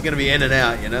thought it was going to be in and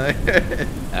out, All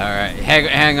right,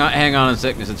 hang on a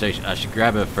sec, Mr. Chase. I should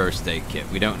grab a first aid kit.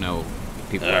 We don't know if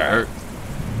people are hurt.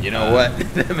 You know what?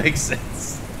 That makes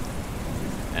sense.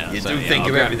 Yeah, You so, do yeah, think I'll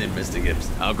of grab- everything, Mr.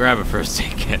 Gibson. I'll grab a first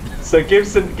aid kit. So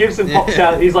Gibson pops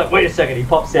out. He's like, wait a second. He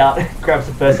pops out, grabs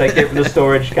the first aid kit from the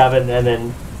storage cabin, and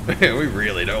then We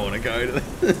really don't want to go to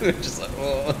this. We're just like,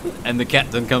 oh. And the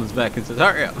captain comes back and says,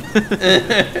 hurry up. This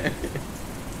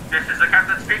is the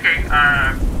captain speaking.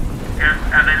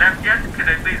 Have they left yet? Can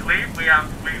they please leave?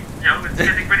 It's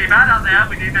getting pretty bad out there.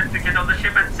 We need them to get on the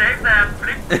ship and save them,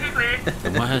 please.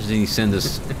 And why doesn't he send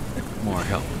us more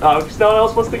help? oh, because no one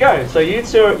else wants to go. So you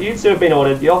two have been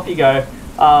ordered. Off you go.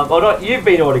 Or not. You've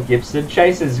been ordered, Gibson.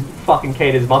 Chase is fucking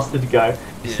keen as mustard to go.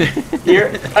 So you're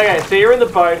in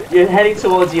the boat. You're heading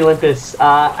towards the Olympus.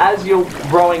 As you're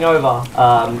rowing over,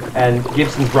 and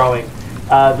Gibson's rowing,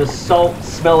 the salt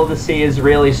smell of the sea is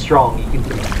really strong. You can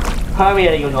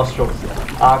permeating your nostrils.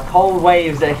 Cold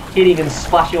waves are hitting and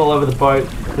splashing all over the boat.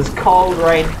 There's cold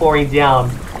rain pouring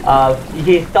down. You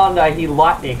hear thunder, you hear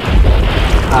lightning.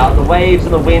 The waves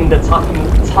and the wind are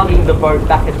tugging the boat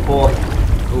back and forth.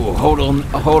 Ooh, hold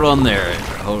on there.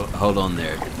 Hold on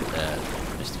there,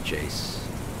 Mr. Chase.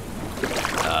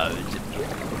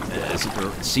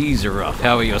 The seas are rough.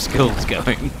 How are your skills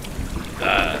going?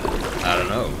 I don't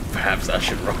know. Perhaps I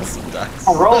should roll some dice.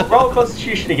 Roll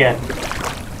Constitution again.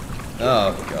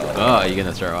 Oh, God. Oh, are you going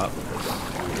to throw up?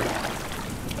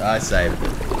 I saved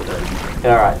it.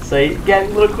 Alright, so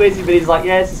again, a little queasy, but he's like,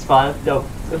 yeah, this is fine. I've dealt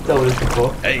with this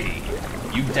before. Hey,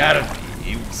 you doubted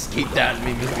me. You keep doubting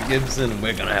me, Mr. Gibson, and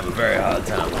we're going to have a very hard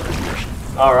time on this mission.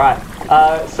 Alright,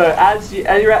 so as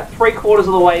you're at 3/4 of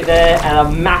the way there, and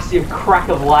a massive crack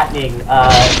of lightning digs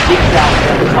out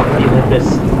at the top of the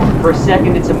Olympus. For a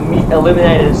second, it's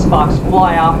illuminated, sparks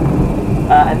fly up,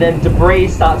 and then debris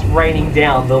starts raining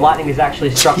down. The lightning has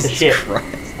actually struck the ship.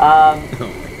 Christ. Oh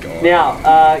my God.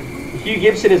 Now, Hugh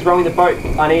Gibson is rowing the boat.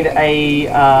 I need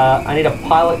a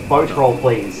pilot boat roll,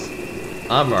 please.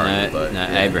 I'm rowing the boat. No,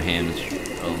 yeah. Abraham's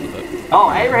on the boat. Oh,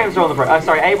 Abraham's rowing the boat. Oh,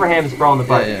 sorry, Abraham's rowing the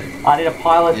boat. Yeah. I need a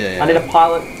pilot. Yeah. I need a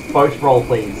pilot boat roll,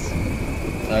 please.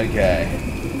 Okay.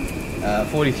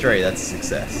 43, that's a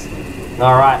success.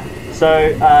 All right.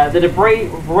 So the debris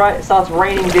starts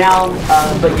raining down,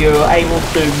 but you're able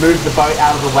to move the boat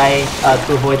out of the way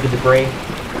to avoid the debris.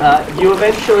 You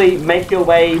eventually make your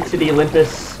way to the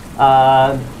Olympus.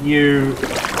 You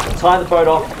tie the boat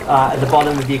off at the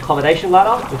bottom of the accommodation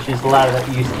ladder, which is the ladder that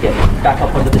you use to get back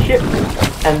up onto the ship.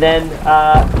 And then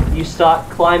you start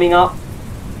climbing up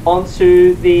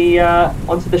onto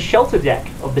the shelter deck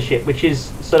of the ship, which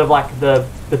is sort of like the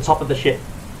top of the ship.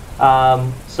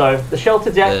 So the shelter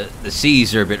deck. The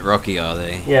seas are a bit rocky, are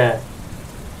they? Yeah.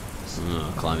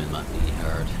 Oh, climbing might be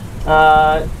hard.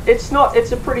 It's not.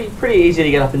 It's a pretty easy to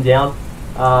get up and down.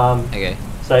 Okay.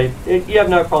 So you have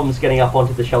no problems getting up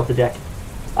onto the shelter deck.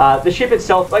 The ship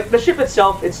itself,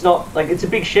 it's not like it's a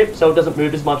big ship, so it doesn't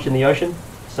move as much in the ocean.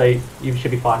 So you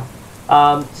should be fine.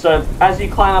 So as you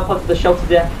climb up onto the shelter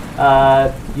deck,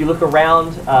 you look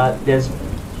around. There's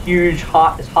huge,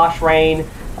 harsh rain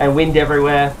and wind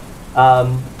everywhere.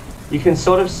 You can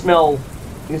sort of smell.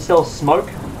 You can smell smoke.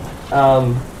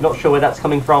 Not sure where that's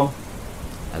coming from.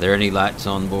 Are there any lights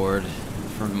on board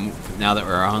from now that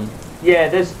we're on? Yeah,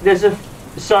 there's a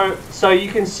so you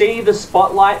can see the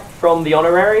spotlight from the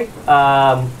honorary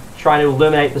trying to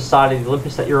illuminate the side of the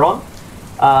Olympus that you're on.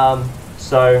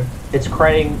 So it's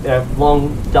creating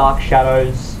long dark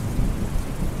shadows,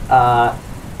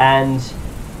 and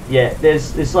yeah,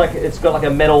 there's like it's got like a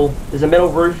metal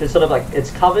roof. It's sort of like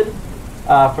it's covered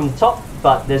from the top,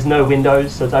 but there's no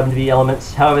windows, so it's open to the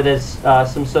elements. However, there's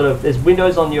there's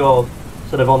windows on your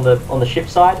sort of on the ship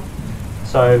side,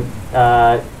 so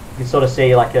you can sort of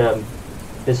see like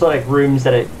there's sort of like rooms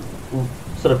that are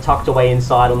sort of tucked away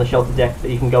inside on the shelter deck that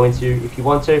you can go into if you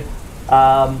want to.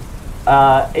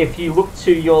 If you look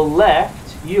to your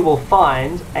left, you will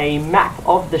find a map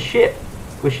of the ship,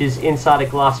 which is inside a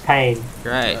glass pane.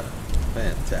 Great.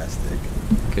 Fantastic.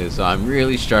 Because I'm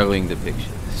really struggling to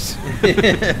picture this.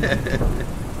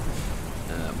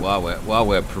 While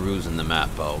we're perusing the map,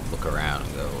 I'll look around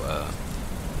and go,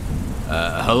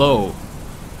 hello.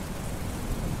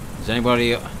 Is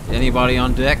anybody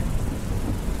on deck?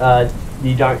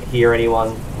 You don't hear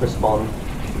anyone respond.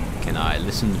 Can I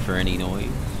listen for any noise?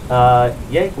 Yeah,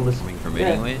 you can listen. Coming from Yeah,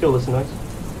 anywhere? still listen noise.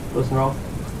 Listen roll.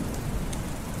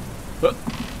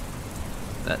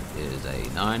 That is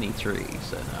a 93,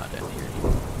 so no, I don't hear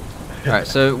anything. Alright,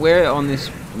 so where on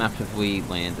this map have we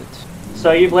landed?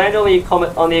 So you've landed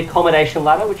on the accommodation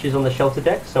ladder, which is on the shelter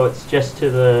deck. So it's just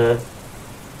to the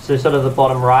sort of the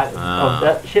bottom right of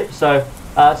that ship. So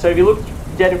if you look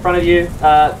dead in front of you,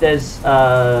 there's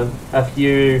a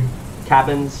few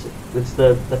cabins. It's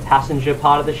the passenger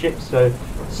part of the ship. So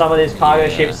some of these cargo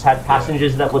ships had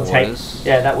passengers that would take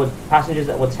passengers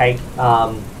that would take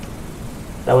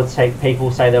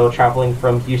people. Say they were traveling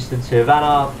from Houston to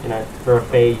Havana. You know, for a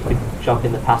fee, you could jump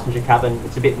in the passenger cabin.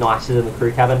 It's a bit nicer than the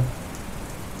crew cabin.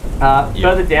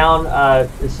 Further down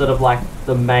is sort of like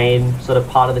the main sort of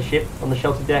part of the ship on the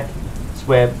shelter deck. It's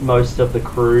where most of the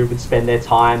crew would spend their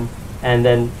time. And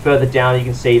then further down, you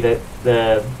can see that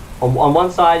on one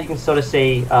side you can sort of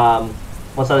see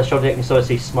one side of the shelter deck, you can sort of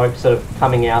see smoke sort of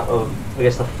coming out of, I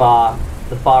guess, the far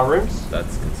rooms.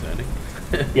 That's concerning.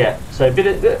 Yeah, so a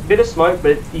bit of smoke,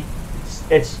 but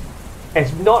it's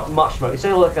not much smoke. It's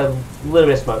only like a little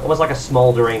bit of smoke, almost like a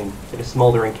smoldering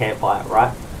campfire,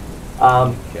 right?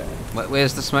 Okay.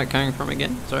 Where's the smoke coming from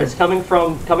again? Sorry. It's coming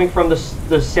from the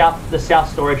south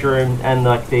storage room and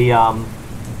like the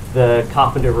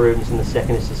carpenter rooms and the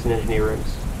second assistant engineer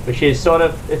rooms, which is sort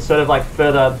of like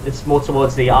further. It's more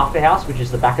towards the after house, which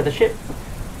is the back of the ship.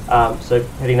 So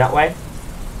heading that way.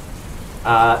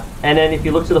 And then if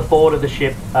you look to the forward of the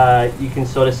ship, you can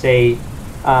sort of see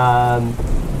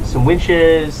some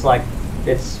winches, like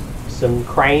it's some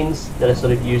cranes that are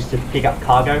sort of used to pick up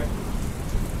cargo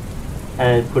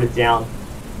and put it down.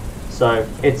 So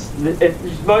it's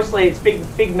mostly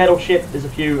big metal ship. There's a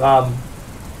few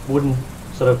wooden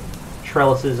sort of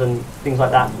trellises and things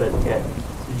like that, but yeah,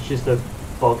 it's just a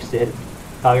bog standard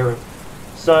cargo room.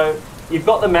 So you've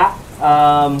got the map.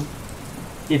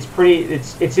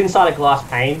 It's inside a glass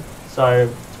pane, so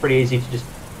it's pretty easy to just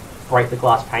break the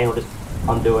glass pane or just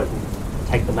undo it and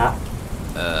take the map.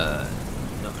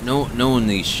 Knowing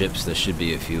these ships, there should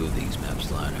be a few of these maps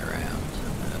lying around.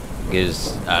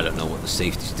 Because I don't know what the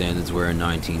safety standards were in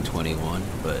 1921,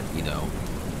 but you know,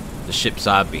 the ships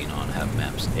I've been on have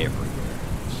maps everywhere.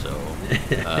 So,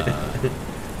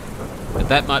 but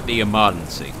that might be a modern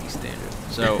safety standard.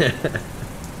 So,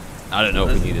 I don't know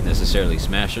if we need to necessarily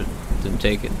smash it to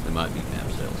take it. There might be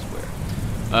maps elsewhere.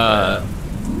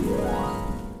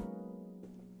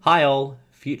 Hi all,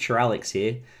 Future Alex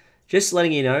here. Just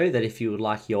letting you know that if you would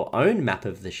like your own map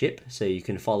of the ship so you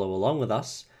can follow along with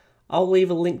us, I'll leave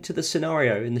a link to the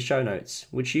scenario in the show notes,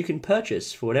 which you can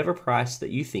purchase for whatever price that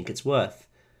you think it's worth.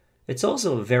 It's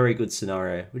also a very good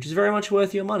scenario, which is very much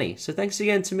worth your money, so thanks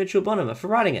again to Mitchell Bonham for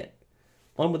writing it.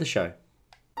 On with the show.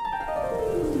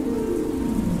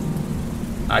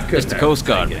 Mr. Coast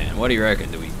Guard man, what do you reckon?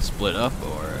 Do we split up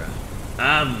or?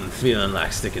 I'm feeling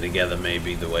like sticking together may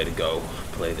be the way to go.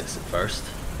 Play this at first,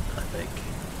 I think.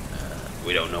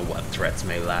 We don't know what threats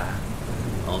may lie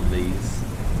on this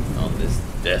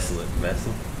desolate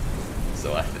vessel.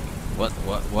 So I think.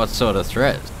 What sort of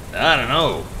threat? I don't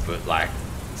know, but like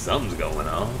something's going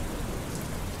on.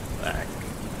 Like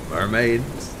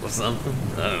mermaids or something.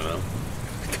 I don't know.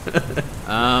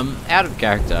 Out of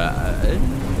character,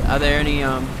 are there any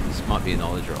this might be a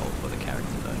knowledge roll for the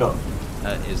character though. Sure.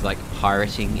 Is like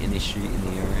pirating an issue in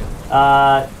the area?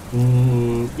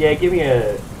 Yeah, give me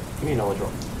a knowledge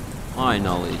roll. My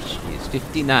knowledge is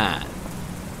 59.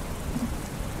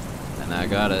 And I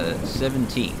got a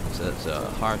 17, so that's a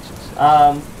hard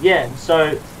success. Yeah,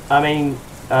 so I mean,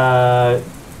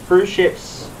 cruise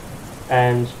ships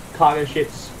and cargo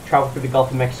ships travel through the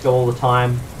Gulf of Mexico all the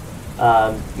time.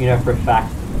 You know for a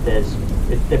fact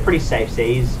they're pretty safe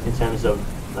seas in terms of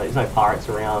there's no pirates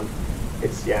around.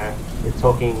 It's you're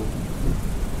talking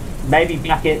maybe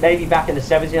back in the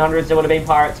 1700s there would have been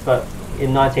pirates, but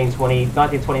in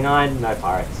 1929 no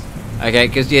pirates. Okay,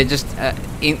 because just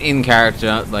in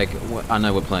character, like I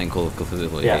know we're playing Call of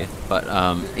Cthulhu here, but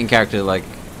in character, like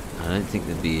I don't think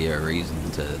there'd be a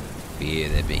reason to fear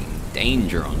there being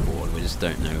danger on board. We just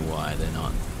don't know why they're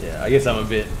not. Yeah, I guess I'm a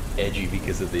bit edgy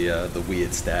because of the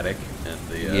weird static and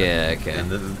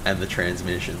the and the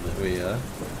transmission that we.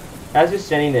 As you're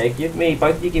standing there,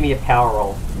 both of you give me a power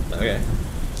roll. Okay.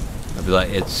 I'd be like,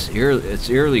 it's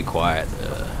eerily quiet.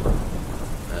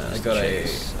 I got a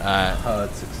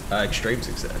extreme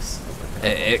success.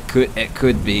 It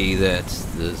could be that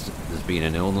there's been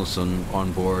an illness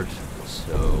on board,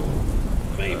 so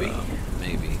maybe.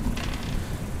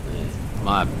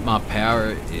 My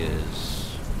power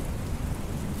is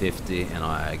 50 and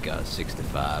I got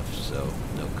 65, so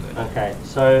no good. Okay,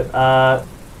 so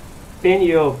Finn,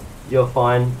 you're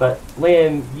fine, but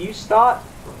Liam, you start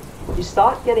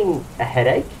getting a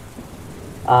headache.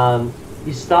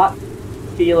 You start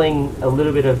feeling a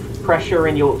little bit of pressure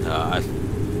in your. I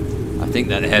think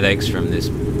that headache's from this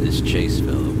chase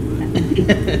fellow.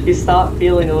 You start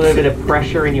feeling a little bit of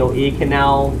pressure in your ear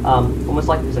canal, almost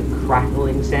like there's a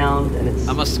crackling sound, and it's.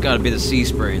 I must have got a bit of sea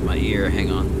spray in my ear.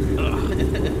 Hang on.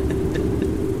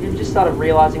 started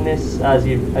realizing this as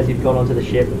you've gone onto the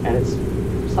ship, and it's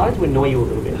starting to annoy you a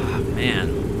little bit. Oh,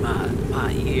 man,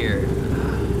 my ear.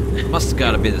 I must have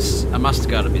got a bit of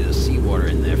seawater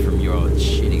in there from your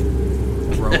shitty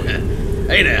rowing.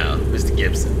 Hey now, Mr.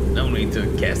 Gibson. No need to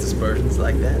cast aspersions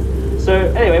like that. So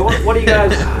anyway, what are you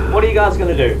guys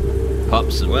gonna do?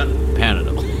 Pop some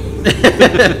Panadol.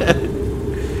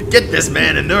 Get this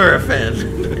man a Nurofen.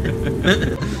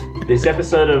 This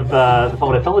episode of the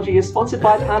Phonology is sponsored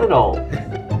by Panadol.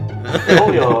 For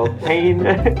all your pain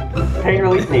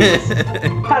relief needs.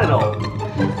 Panadol.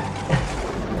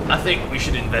 I think we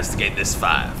should investigate this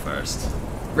fire first.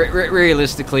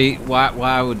 Realistically,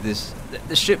 why would this?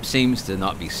 The ship seems to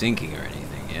not be sinking or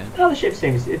anything, yeah? No, the ship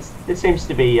seems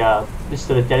to be just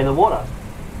sort of dead in the water.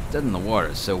 Dead in the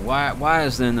water. So why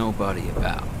is there nobody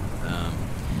about?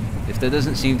 If there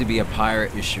doesn't seem to be a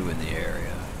pirate issue in the area,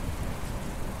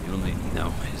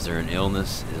 is there an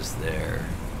illness? Is there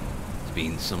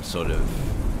been some sort of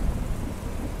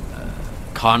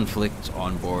conflict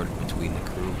on board between the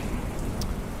crew?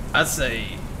 I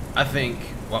think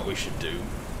what we should do,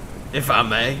 if I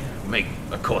may, make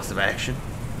a course of action,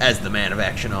 as the man of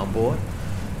action on board,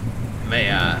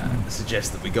 may I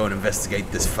suggest that we go and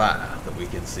investigate this fire that we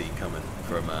can see coming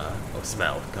from, or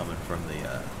smell coming from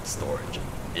the storage and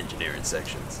engineering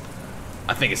sections.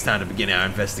 I think it's time to begin our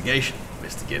investigation,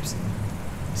 Mr. Gibson.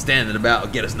 Standing about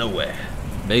will get us nowhere.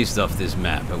 Based off this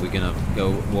map, are we gonna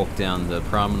go walk down the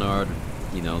promenade?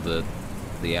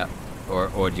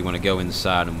 Or do you want to go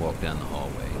inside and walk down the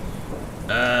hallway?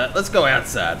 Let's go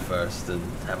outside first and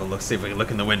have a look. See if we can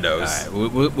look in the windows. All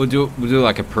right, we'll do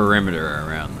like a perimeter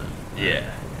around them. Yeah.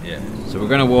 So we're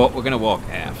gonna walk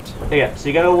aft. Okay, so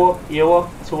you walk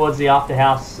towards the after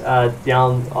house,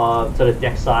 down sort of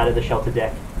deck side of the shelter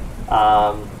deck,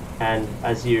 and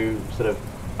as you sort of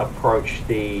approach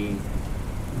the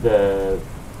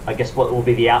I guess what will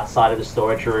be the outside of the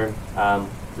storage room,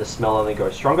 the smell only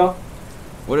grows stronger.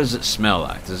 What does it smell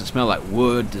like? Does it smell like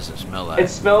wood? Does it smell like... It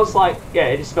smells like,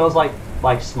 it just smells like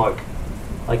smoke.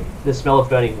 Like the smell of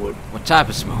burning wood. What type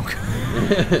of smoke?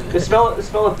 The smell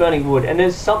of burning wood. And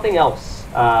there's something else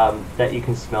that you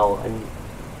can smell, and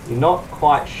you're not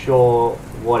quite sure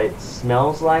what it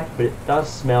smells like, but it does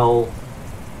smell...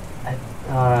 I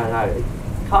don't know.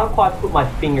 Can't quite put my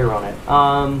finger on it.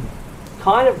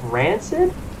 Kind of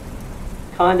rancid.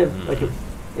 Kind of like a...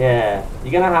 Yeah.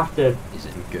 You're going to have to...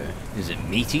 Is it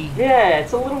meaty? Yeah,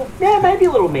 it's a little... Yeah, maybe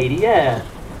a little meaty, yeah.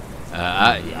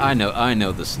 I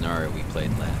know the scenario we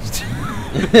played last.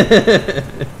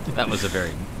 That was a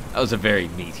very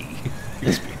meaty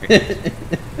experience.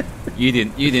 You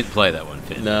didn't play that one,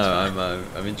 Finn. No,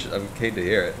 I'm keen to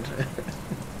hear it.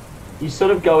 You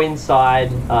sort of go inside,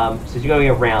 so you're going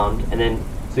around, and then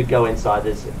to go inside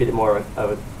there's a bit more of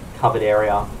a covered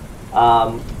area.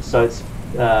 So it's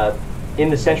in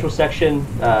the central section,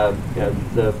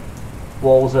 the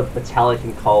walls are metallic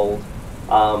and cold.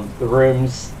 The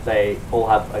rooms, they all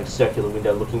have a circular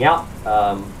window looking out.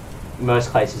 In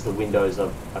most cases the windows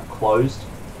are closed,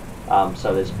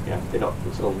 so there's they're not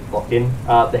sort of locked in.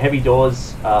 The heavy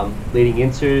doors leading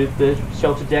into the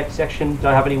shelter deck section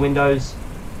don't have any windows,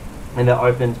 and they're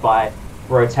opened by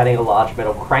rotating a large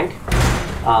metal crank.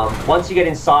 Once you get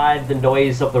inside, the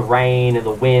noise of the rain and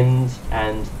the wind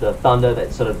and the thunder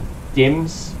that sort of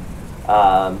dims.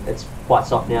 It's quite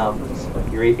soft now.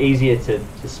 You're easier to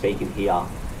speak in here.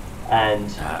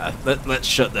 And let's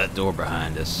shut that door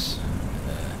behind us.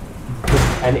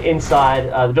 And inside,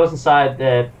 the doors inside,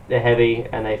 they're heavy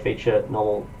and they feature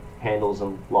normal handles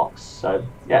and locks. So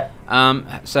yeah.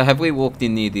 So have we walked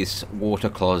in near this water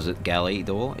closet galley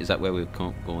door? Is that where we've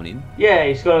gone in? Yeah,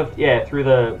 he's gone through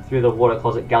the water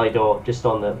closet galley door, just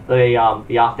on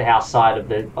the after house side of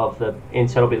the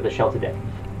internal bit of the shelter deck.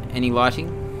 Any lighting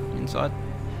inside?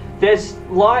 There's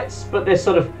lights, but they're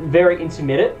sort of very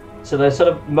intermittent. So they're sort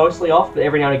of mostly off, but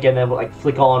every now and again they'll like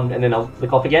flick on and then they'll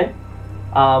flick off again.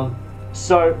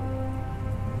 So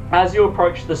as you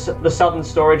approach the southern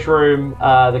storage room,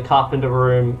 the carpenter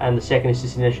room, and the second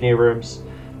assistant engineer rooms,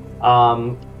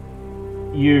 as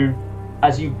you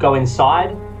go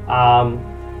inside,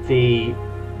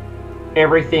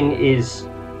 everything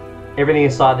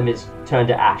inside them is turned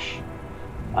to ash.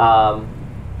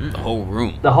 The whole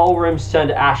room. The whole room's turned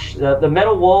to ash. The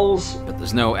metal walls. But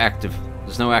there's no active fire.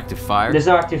 There's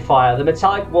no active fire. The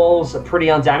metallic walls are pretty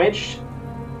undamaged,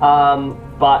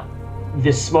 but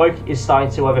the smoke is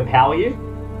starting to overpower you.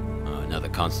 Another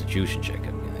Constitution check.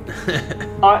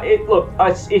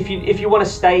 If you want to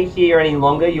stay here any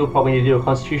longer, you'll probably need to do a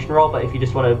Constitution roll. But if you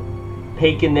just want to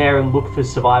peek in there and look for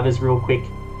survivors real quick,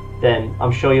 then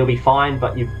I'm sure you'll be fine.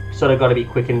 But you've sort of got to be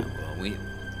quick and.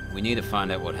 we need to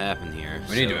find out what happened here.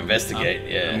 We need to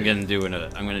investigate. I'm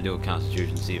gonna do a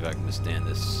Constitution, see if I can withstand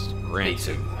this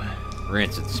rancid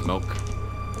smoke.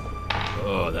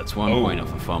 Oh, that's 1 point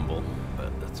off a fumble,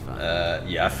 but that's fine.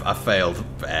 Yeah, I failed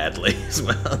badly as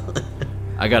well.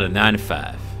 I got a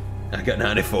 95. I got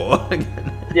 94.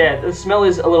 Yeah, the smell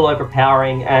is a little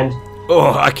overpowering, and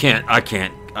Oh, I can't.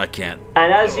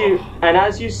 And as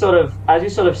you sort of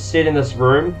sit in this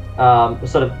room,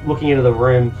 sort of looking into the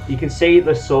room, you can see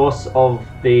the source of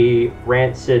the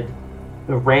rancid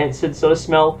sort of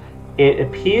smell. It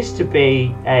appears to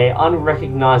be a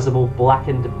unrecognizable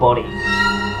blackened body,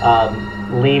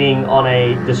 leaning on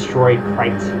a destroyed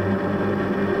crate.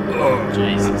 Oh,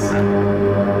 Jesus.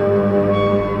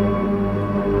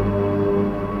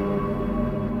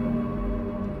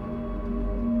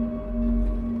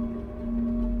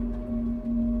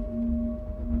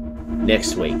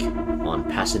 Next week on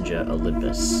Passenger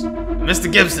Olympus.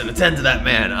 Mr. Gibson, attend to that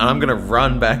man. I'm gonna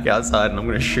run back outside and I'm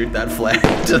gonna shoot that flag.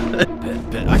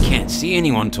 But I can't see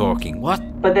anyone talking. What?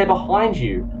 But they're behind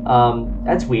you.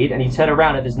 That's weird. And you turn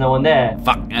around and there's no one there.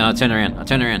 Fuck. I turn around.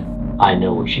 I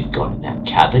know what you've got in that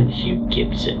cabin, Hugh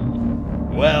Gibson.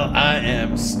 Well, I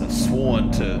am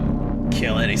sworn to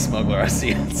kill any smuggler I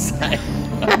see outside.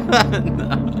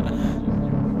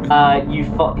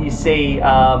 You see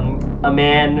a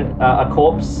man, a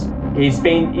corpse. He's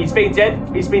been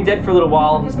dead for a little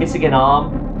while. He's missing an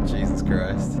arm. Jesus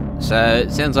Christ. So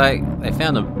it sounds like they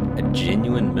found a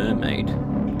genuine mermaid.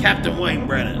 Captain Wayne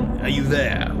Brennan, are you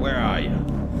there? Where are you?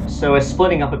 So we're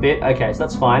splitting up a bit. Okay, so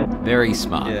that's fine. Very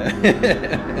smart. Yeah.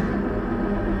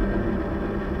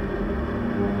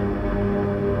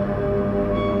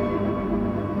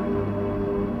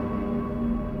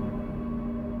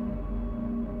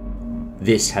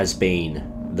 This has been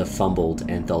the Fumbled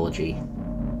Anthology.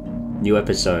 New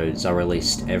episodes are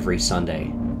released every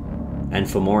Sunday. And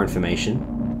for more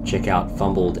information, check out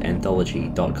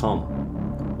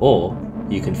fumbledanthology.com. Or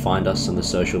you can find us on the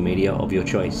social media of your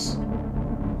choice.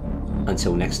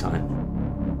 Until next time.